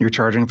 you're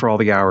charging for all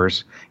the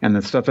hours, and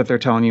the stuff that they're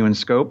telling you in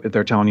scope, if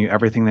they're telling you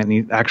everything that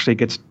actually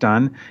gets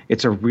done,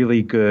 it's a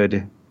really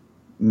good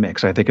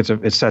mix. I think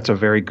it sets a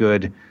very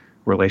good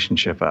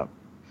relationship up.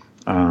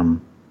 Well,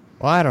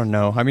 I don't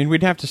know. I mean,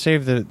 we'd have to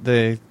save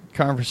the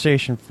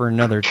conversation for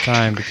another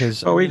time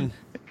because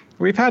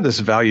we've had this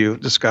value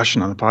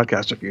discussion on the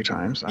podcast a few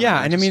times.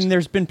 Yeah, and I mean,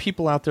 there's been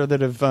people out there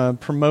that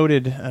have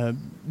promoted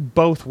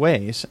both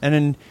ways, and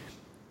then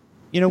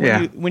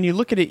when you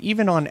look at it,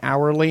 even on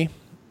hourly.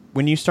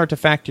 When you start to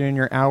factor in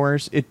your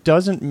hours, it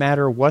doesn't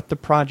matter what the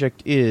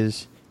project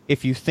is.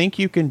 If you think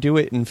you can do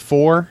it in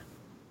 4,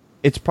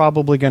 it's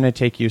probably going to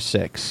take you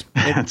 6.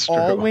 It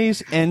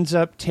always ends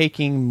up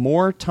taking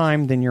more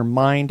time than your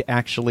mind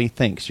actually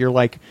thinks. You're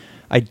like,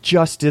 I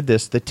just did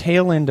this. The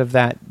tail end of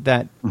that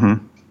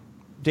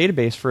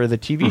database for the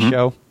TV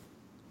show,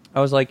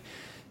 I was like,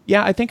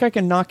 yeah, I think I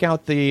can knock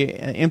out the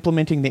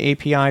implementing the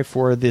API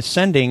for the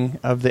sending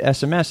of the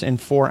SMS in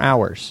 4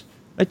 hours.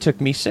 It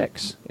took me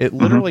 6. It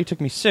literally took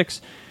me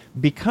 6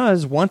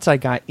 because once I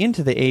got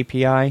into the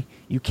API,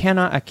 you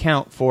cannot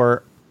account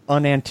for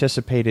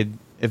unanticipated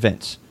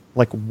events.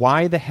 Like,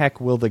 why the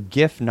heck will the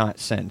GIF not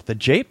send? The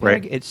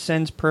JPEG, it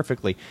sends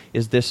perfectly.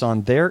 Is this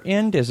on their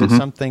end? Is it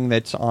something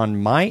that's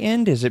on my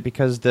end? Is it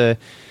because I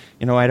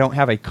don't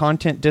have a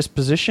content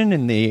disposition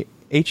in the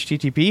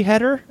HTTP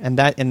header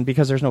and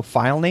because there's no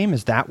file name?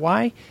 Is that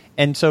why?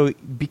 And so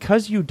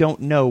because you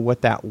don't know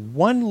what that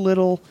one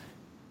little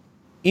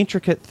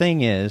intricate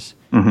thing is,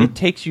 it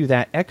takes you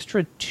that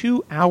extra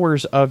 2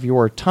 hours of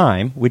your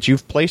time, which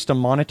you've placed a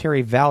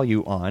monetary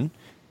value on,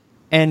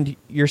 and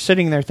you're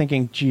sitting there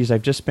thinking, geez,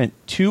 I've just spent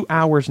 2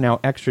 hours now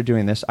extra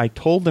doing this. I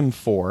told them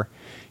 4.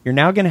 You're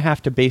now going to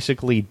have to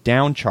basically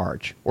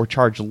downcharge or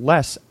charge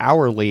less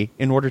hourly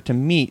in order to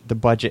meet the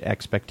budget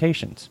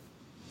expectations.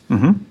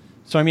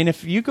 So, I mean,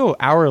 if you go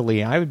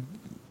hourly, I'm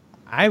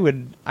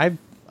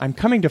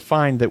coming to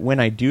find that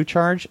when I do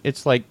charge,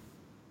 it's like,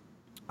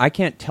 I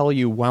can't tell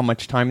you how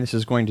much time this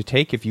is going to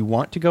take. If you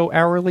want to go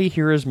hourly,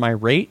 here is my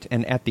rate,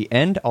 and at the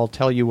end, I'll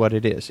tell you what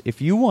it is.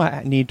 If you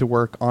need to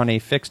work on a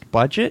fixed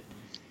budget,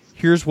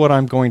 here's what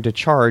I'm going to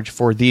charge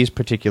for these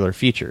particular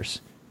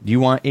features. Do you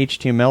want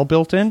HTML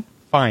built in?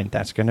 Fine,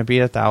 that's going to be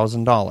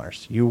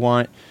 $1,000. You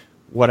want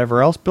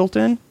whatever else built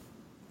in?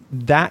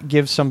 That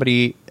gives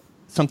somebody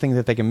something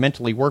that they can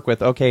mentally work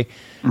with. Okay,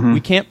 we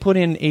can't put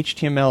in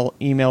HTML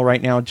email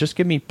right now. Just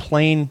give me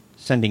plain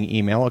sending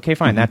email. Okay,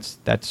 fine. That's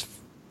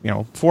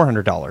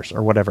 $400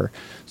 or whatever.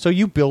 So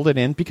you build it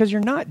in because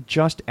you're not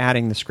just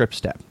adding the script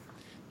step.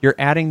 You're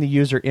adding the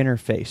user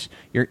interface.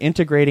 You're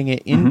integrating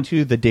it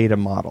into the data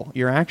model.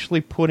 You're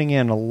actually putting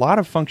in a lot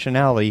of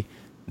functionality,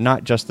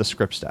 not just the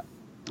script step.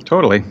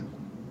 Totally.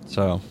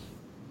 So,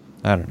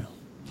 I don't know.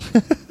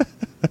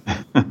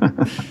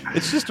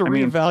 It's just a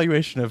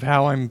reevaluation of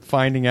how I'm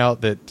finding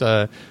out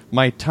that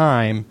my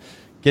time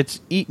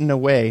gets eaten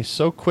away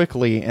so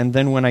quickly, and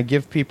then when I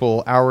give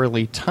people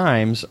hourly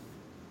times,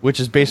 which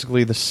is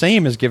basically the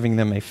same as giving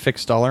them a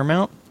fixed dollar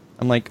amount,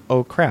 I'm like,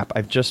 oh crap,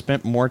 I've just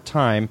spent more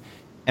time,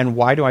 and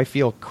why do I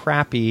feel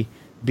crappy?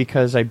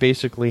 Because I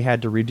basically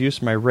had to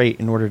reduce my rate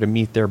in order to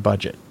meet their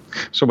budget.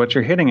 So what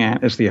you're hitting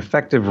at is the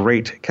effective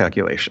rate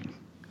calculation.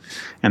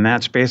 And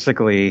that's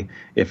basically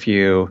if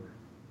you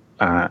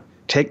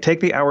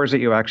take the hours that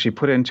you actually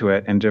put into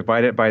it and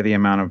divide it by the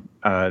amount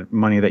of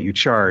money that you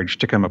charge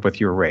to come up with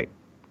your rate.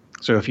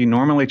 So if you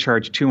normally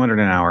charge $200 an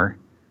hour,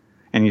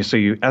 and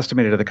you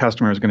estimated that the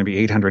customer is going to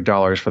be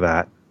 $800 for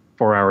that,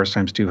 4 hours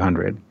times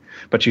 200,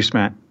 but you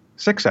spent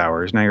 6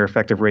 hours, now your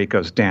effective rate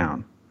goes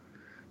down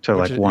to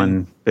like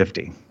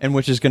 $150. And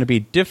which is going to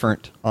be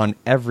different on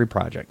every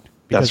project.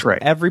 Because that's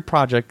right. Every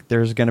project,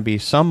 there's going to be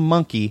some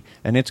monkey,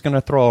 and it's going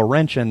to throw a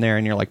wrench in there,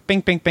 and you're like, bing,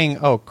 bing, bing,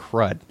 oh,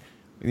 crud.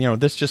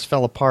 This just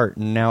fell apart,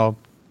 and now,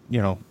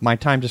 my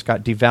time just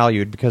got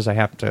devalued because I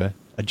have to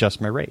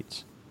adjust my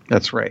rates.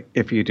 That's right,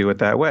 if you do it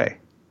that way.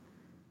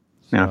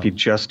 Now, if you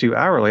just do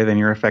hourly, then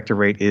your effective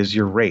rate is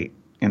your rate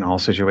in all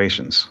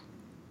situations.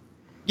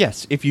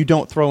 Yes, if you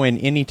don't throw in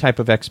any type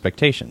of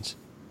expectations.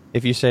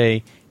 If you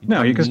say...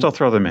 No, you can still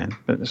throw them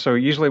in. So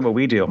usually what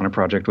we do on a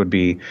project would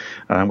be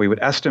we would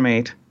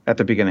estimate at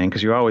the beginning,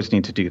 because you always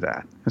need to do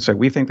that. And so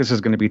we think this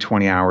is going to be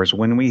 20 hours.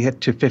 When we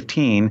hit to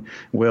 15,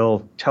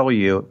 we'll tell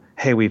you,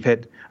 hey, we've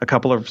hit a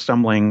couple of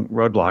stumbling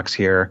roadblocks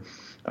here.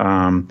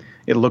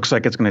 It looks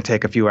like it's going to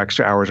take a few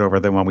extra hours over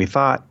than what we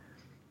thought.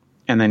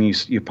 And then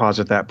you pause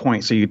at that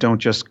point, so you don't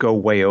just go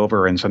way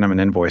over and send them an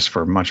invoice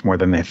for much more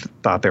than they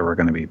thought they were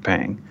going to be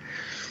paying.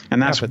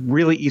 And that's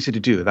really easy to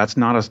do. That's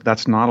not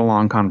a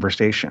long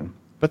conversation.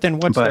 But then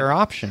what's their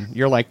option?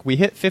 You're like, we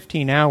hit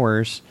 15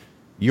 hours.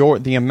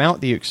 The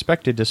amount that you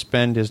expected to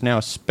spend is now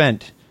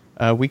spent.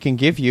 We can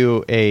give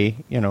you a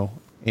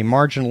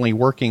marginally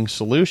working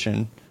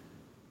solution.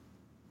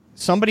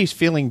 Somebody's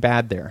feeling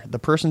bad there. The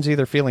person's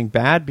either feeling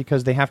bad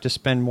because they have to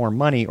spend more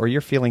money, or you're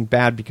feeling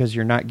bad because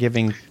you're not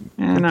giving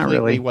completely not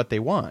really what they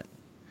want.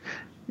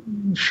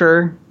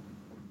 Sure,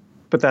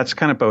 but that's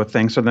kind of both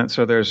things. So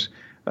there's,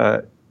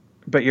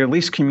 but you're at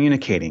least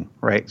communicating,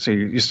 right? So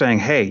you're saying,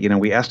 hey,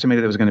 we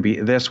estimated it was going to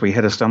be this. We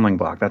hit a stumbling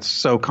block. That's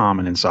so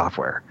common in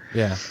software.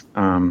 Yeah.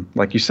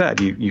 Like you said,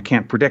 you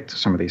can't predict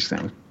some of these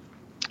things.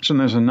 So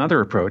there's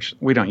another approach.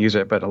 We don't use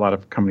it, but a lot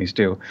of companies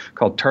do,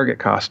 called target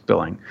cost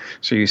billing.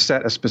 So you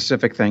set a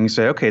specific thing. You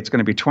say, okay, it's going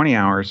to be 20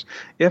 hours.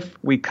 If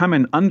we come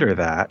in under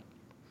that,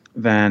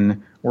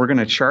 then we're going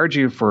to charge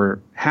you for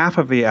half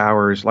of the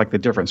hours, like the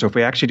difference. So if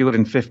we actually do it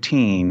in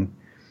 15,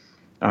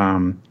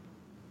 you're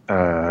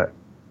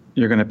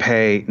going to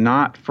pay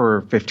not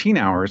for 15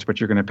 hours, but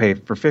you're going to pay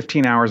for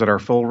 15 hours at our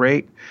full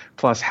rate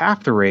plus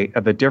half the rate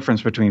of the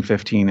difference between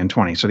 15 and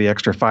 20. So the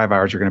extra 5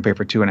 hours you're going to pay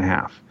for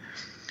 2.5.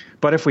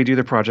 But if we do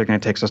the project and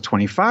it takes us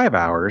 25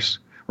 hours,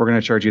 we're going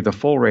to charge you the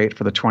full rate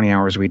for the 20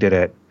 hours we did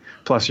it.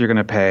 Plus you're going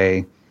to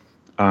pay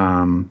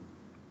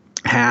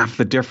half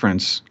the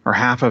difference, or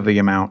half of the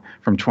amount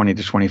from 20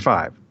 to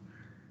 25.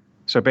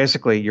 So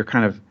basically you're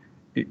kind of,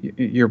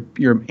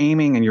 you're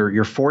aiming and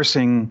you're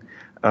forcing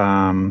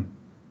the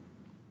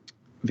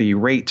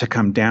rate to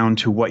come down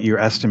to what you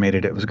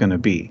estimated it was going to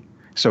be.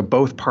 So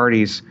both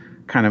parties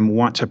kind of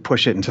want to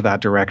push it into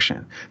that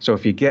direction. So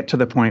if you get to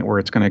the point where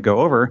it's going to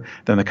go over,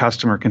 then the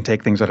customer can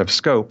take things out of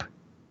scope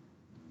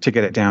to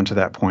get it down to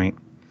that point.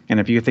 And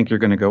if you think you're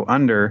going to go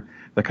under,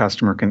 the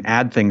customer can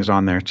add things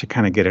on there to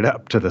kind of get it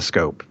up to the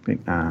scope.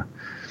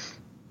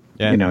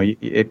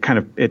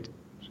 It's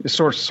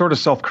sort of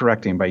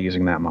self-correcting by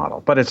using that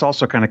model. But it's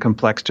also kind of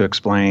complex to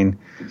explain.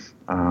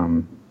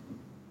 Well,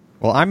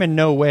 I'm in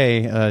no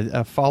way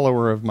a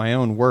follower of my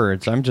own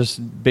words. I'm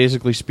just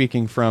basically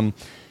speaking from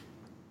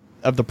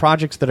of the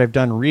projects that I've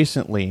done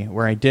recently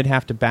where I did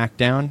have to back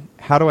down.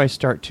 How do I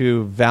start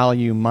to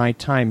value my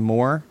time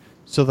more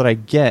so that I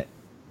get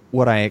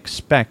what I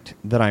expect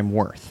that I'm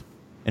worth?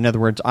 In other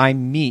words, I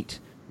meet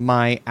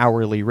my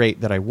hourly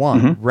rate that I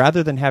want,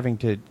 rather than having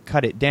to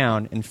cut it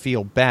down and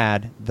feel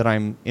bad that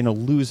I'm in a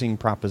losing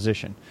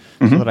proposition,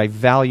 so that I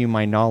value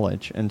my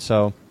knowledge. And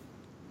so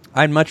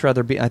I'd much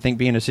rather be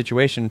in a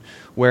situation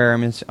where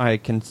I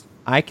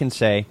can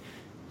say,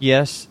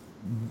 yes,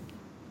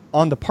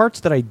 on the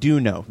parts that I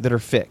do know that are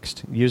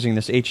fixed, using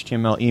this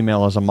HTML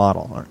email as a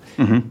model.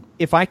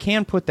 If I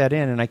can put that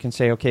in, and I can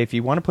say, okay, if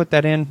you want to put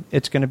that in,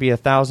 it's going to be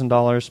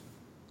 $1,000.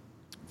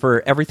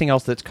 For everything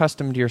else that's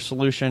custom to your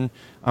solution,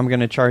 I'm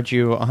going to charge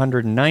you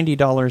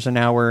 $190 an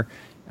hour.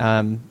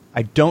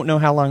 I don't know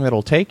how long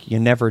that'll take. You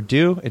never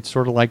do. It's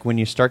sort of like when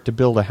you start to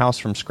build a house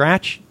from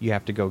scratch. You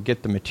have to go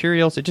get the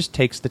materials. It just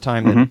takes the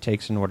time that it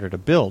takes in order to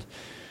build.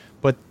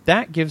 But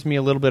that gives me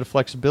a little bit of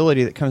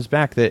flexibility that comes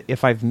back that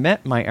if I've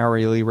met my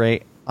hourly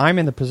rate, I'm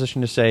in the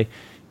position to say,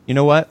 you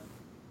know what?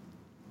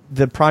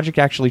 The project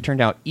actually turned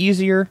out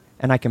easier,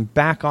 and I can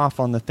back off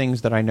on the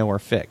things that I know are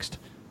fixed.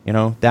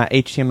 That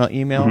HTML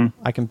email,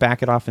 I can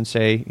back it off and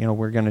say,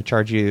 we're going to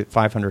charge you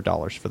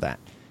 $500 for that.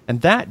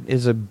 And that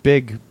is a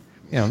big,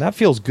 that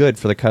feels good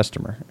for the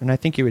customer. And I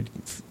think you would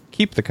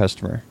keep the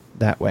customer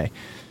that way.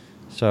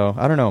 So,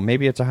 I don't know,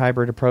 maybe it's a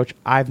hybrid approach.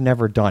 I've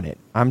never done it.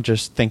 I'm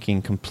just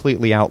thinking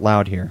completely out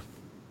loud here.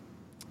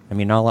 I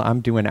mean,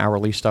 I'm doing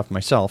hourly stuff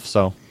myself,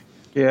 so...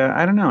 Yeah,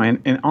 I don't know.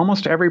 In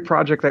almost every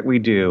project that we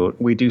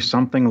do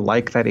something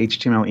like that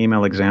HTML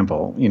email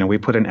example. We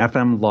put an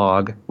FM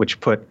log,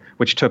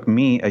 which took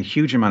me a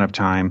huge amount of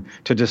time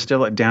to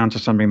distill it down to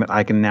something that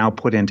I can now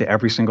put into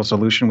every single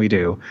solution we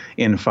do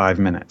in 5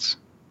 minutes.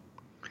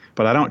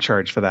 But I don't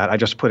charge for that. I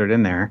just put it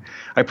in there.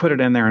 I put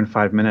it in there in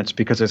 5 minutes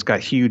because it's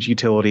got huge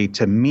utility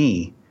to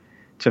me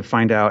to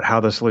find out how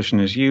the solution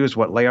is used,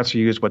 what layouts are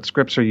used, what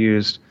scripts are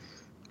used,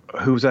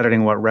 who's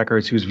editing what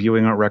records, who's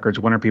viewing what records,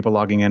 when are people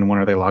logging in, when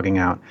are they logging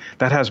out.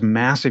 That has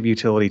massive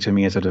utility to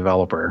me as a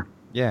developer.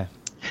 Yeah.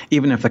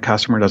 Even if the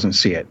customer doesn't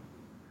see it.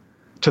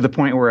 To the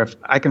point where if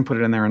I can put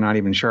it in there and not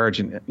even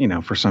charge,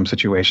 for some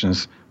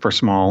situations, for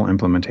small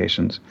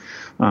implementations.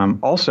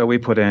 Also, we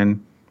put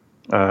in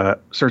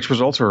search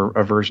results or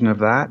a version of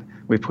that.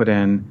 We put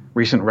in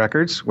recent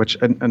records, which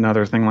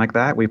another thing like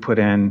that. We put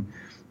in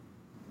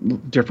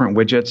different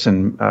widgets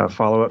and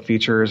follow-up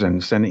features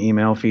and send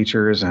email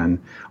features and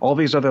all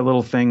these other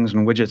little things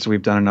and widgets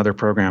we've done in other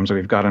programs.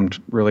 We've got them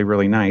really,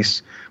 really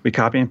nice. We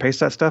copy and paste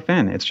that stuff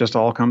in. It's just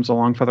all comes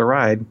along for the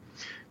ride,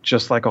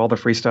 just like all the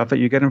free stuff that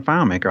you get in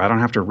FileMaker. I don't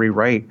have to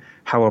rewrite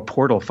how a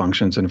portal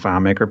functions in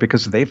FileMaker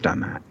because they've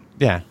done that.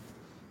 Yeah.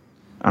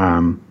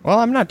 Well,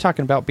 I'm not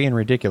talking about being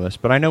ridiculous,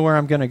 but I know where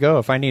I'm going to go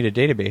if I need a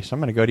database. I'm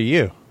going to go to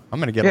you. I'm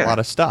going to get a lot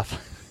of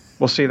stuff.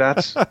 Well, see,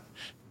 that's...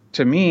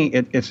 To me,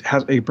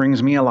 it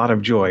brings me a lot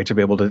of joy to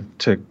be able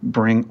to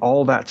bring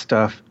all that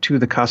stuff to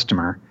the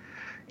customer,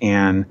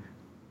 and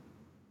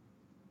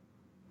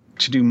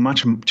to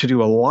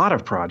do a lot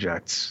of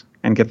projects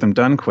and get them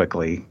done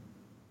quickly.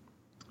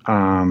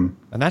 And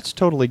that's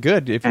totally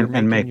good if you're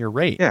making your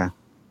rate. Yeah,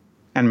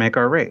 and make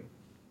our rate.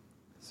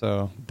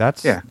 So that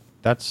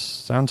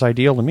sounds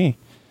ideal to me.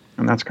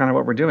 And that's kind of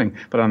what we're doing.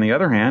 But on the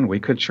other hand, we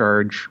could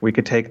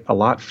take a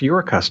lot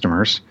fewer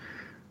customers,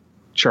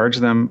 charge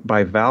them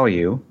by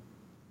value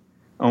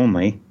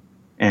only,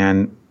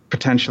 and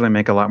potentially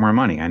make a lot more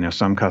money. I know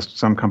some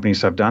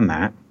companies have done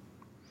that.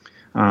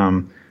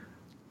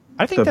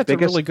 I think that's a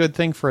really good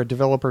thing for a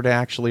developer to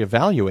actually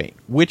evaluate.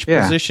 Which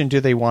position do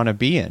they want to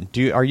be in?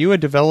 Are you a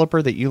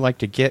developer that you like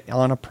to get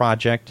on a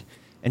project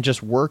and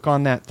just work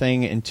on that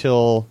thing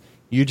until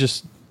you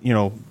just,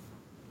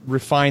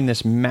 refine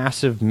this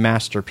massive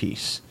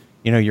masterpiece?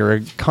 You're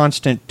a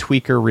constant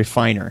tweaker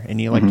refiner,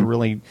 and you like to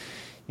really...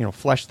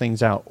 flesh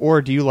things out?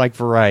 Or do you like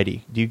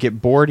variety? Do you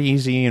get bored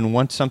easy, and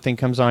once something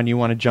comes on, you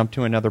want to jump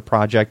to another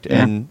project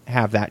and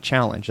have that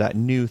challenge, that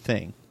new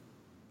thing?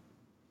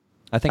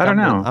 I don't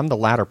know. I'm the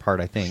latter part,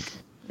 I think.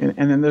 And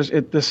then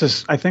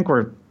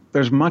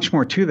there's much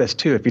more to this,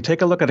 too. If you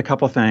take a look at a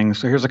couple things,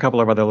 so here's a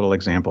couple of other little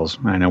examples.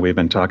 I know we've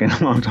been talking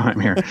a long time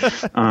here.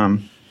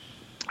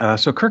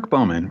 So Kirk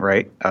Bowman,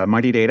 right?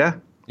 Mighty Data.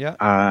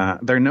 Yeah.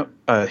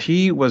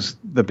 He was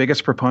the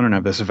biggest proponent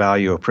of this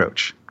value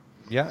approach.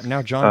 Yeah,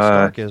 now John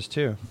Stark is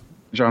too.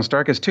 John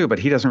Stark is too, but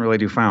he doesn't really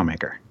do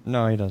FileMaker.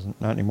 No, he doesn't.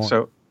 Not anymore.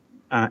 So,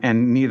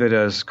 and neither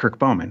does Kirk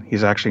Bowman.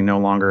 He's actually no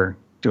longer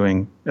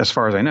doing, as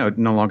far as I know,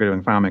 doing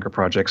FileMaker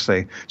projects.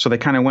 They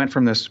kind of went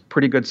from this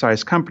pretty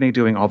good-sized company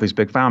doing all these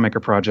big FileMaker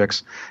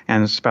projects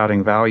and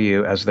spouting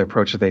value as the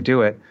approach that they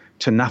do it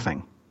to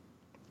nothing.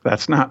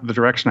 That's not the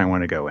direction I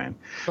want to go in.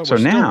 But we're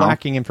still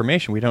lacking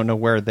information. We don't know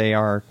where they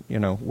are,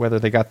 whether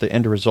they got the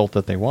end result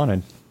that they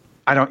wanted.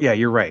 Yeah,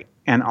 you're right.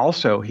 And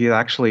also, he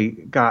actually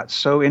got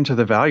so into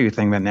the value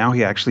thing that now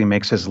he actually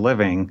makes his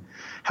living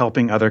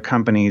helping other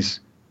companies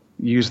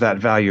use that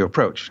value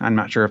approach. I'm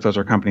not sure if those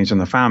are companies in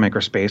the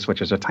FileMaker space,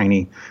 which is a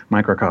tiny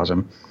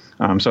microcosm.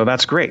 So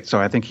that's great. So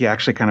I think he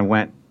actually kind of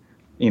went,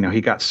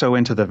 he got so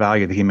into the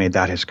value that he made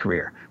that his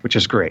career, which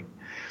is great.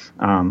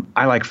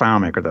 I like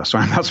FileMaker, though, so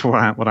that's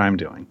what I'm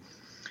doing.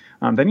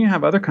 Then you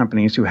have other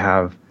companies who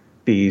have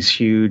these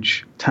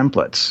huge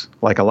templates.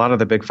 Like a lot of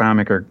the big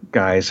FileMaker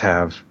guys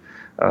have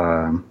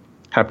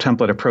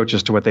template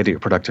approaches to what they do.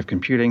 Productive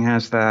Computing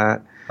has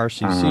that.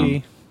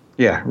 RCC.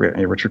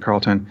 Richard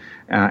Carlton.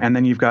 And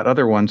then you've got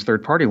other ones,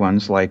 third-party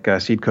ones, like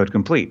Seed Code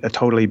Complete, a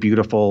totally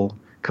beautiful,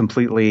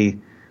 completely,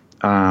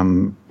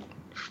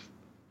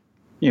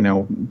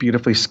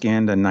 beautifully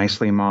skinned and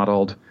nicely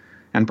modeled,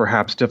 and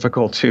perhaps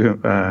difficult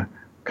to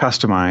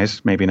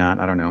customize, maybe not,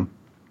 I don't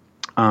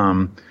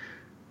know,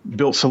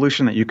 built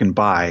solution that you can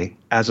buy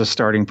as a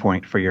starting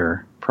point for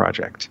your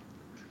project.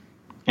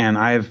 And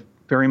I've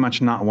very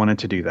much not wanted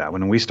to do that.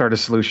 When we start a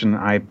solution,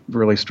 I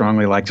really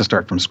strongly like to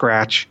start from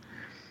scratch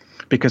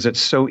because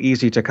it's so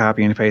easy to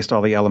copy and paste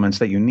all the elements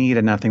that you need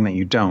and nothing that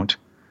you don't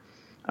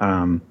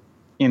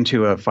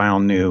into a file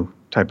new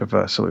type of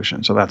a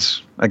solution. So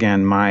that's,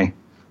 again, my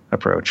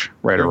approach,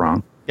 right or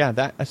wrong. Yeah,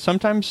 that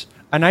sometimes,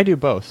 and I do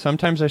both.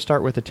 Sometimes I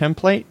start with a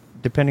template,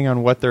 depending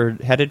on what they're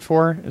headed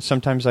for.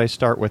 Sometimes I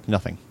start with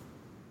nothing.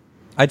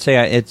 I'd say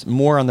it's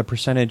more on the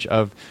percentage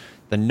of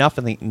the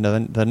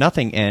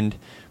nothing end,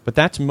 but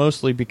that's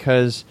mostly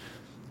because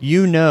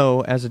you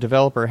know, as a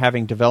developer,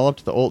 having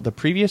developed the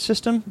previous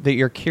system, that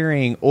you're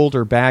carrying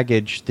older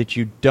baggage that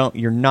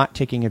you're not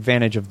taking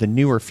advantage of the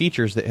newer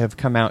features that have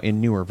come out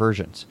in newer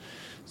versions.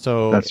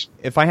 So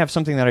if I have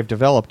something that I've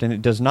developed and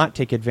it does not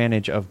take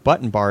advantage of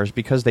button bars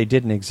because they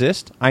didn't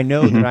exist, I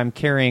know that I'm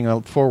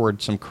carrying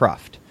forward some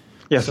cruft.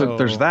 Yeah, so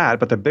there's that.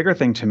 But the bigger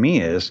thing to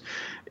me is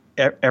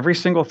every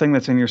single thing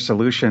that's in your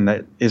solution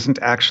that isn't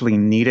actually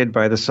needed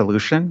by the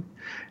solution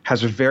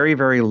has a very,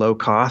 very low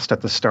cost at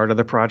the start of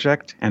the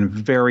project and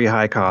very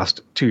high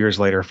cost 2 years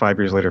later, 5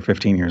 years later,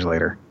 15 years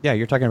later. Yeah,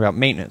 you're talking about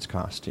maintenance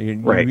cost.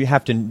 Right. You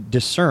have to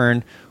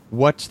discern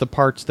what's the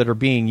parts that are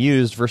being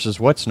used versus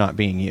what's not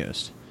being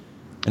used.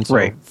 And so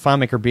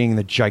FileMaker being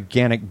the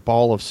gigantic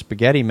ball of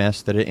spaghetti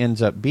mess that it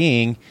ends up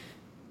being,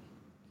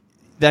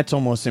 that's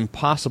almost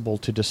impossible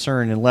to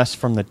discern unless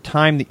from the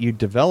time that you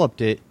developed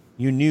it,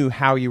 you knew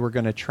how you were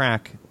going to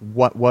track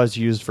what was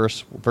used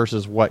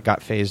versus what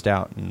got phased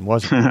out and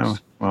wasn't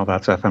used. Well,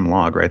 that's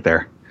FMlog right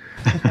there.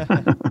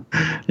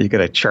 You get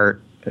a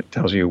chart that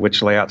tells you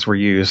which layouts were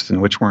used and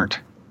which weren't,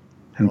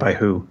 and by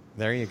who.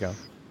 There you go.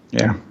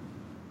 Yeah.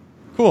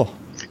 Cool.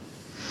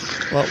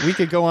 Well, we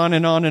could go on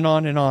and on and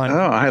on and on. Oh,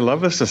 I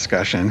love this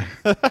discussion.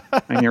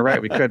 And you're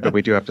right, we could, but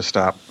we do have to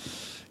stop.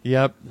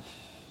 Yep.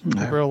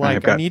 We're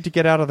like, I need to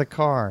get out of the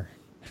car.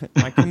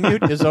 My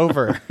commute is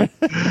over.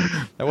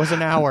 That was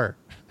an hour.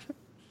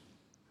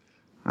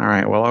 All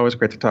right. Well, always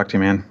great to talk to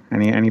you, man.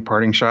 Any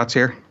parting shots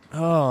here?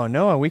 Oh,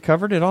 no, we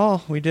covered it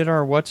all. We did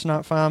our What's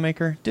Not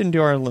FileMaker. Didn't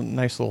do our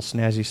nice little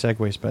snazzy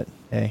segues, but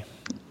hey.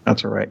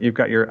 That's all right. You've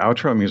got your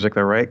outro music,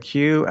 though, right?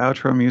 Cue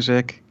outro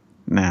music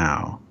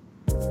now.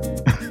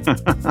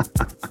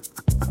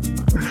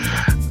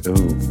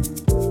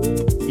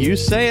 Ooh. You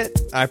say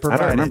it. I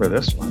provide I don't remember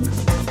this one.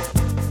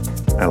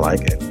 I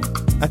like it.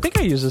 I think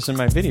I use this in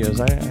my videos.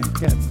 I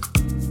forget.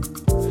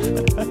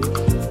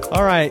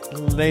 All right,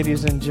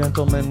 ladies and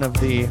gentlemen of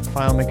the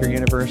FileMaker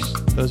universe,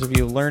 those of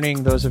you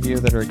learning, those of you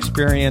that are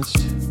experienced,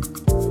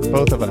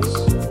 both of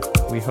us,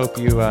 we hope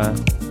you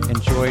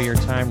enjoy your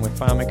time with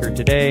FileMaker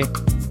today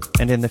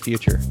and in the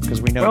future,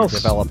 because we know you're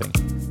developing.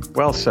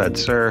 Well said,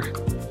 sir.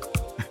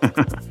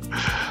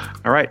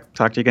 All right,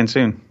 talk to you again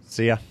soon.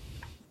 See ya.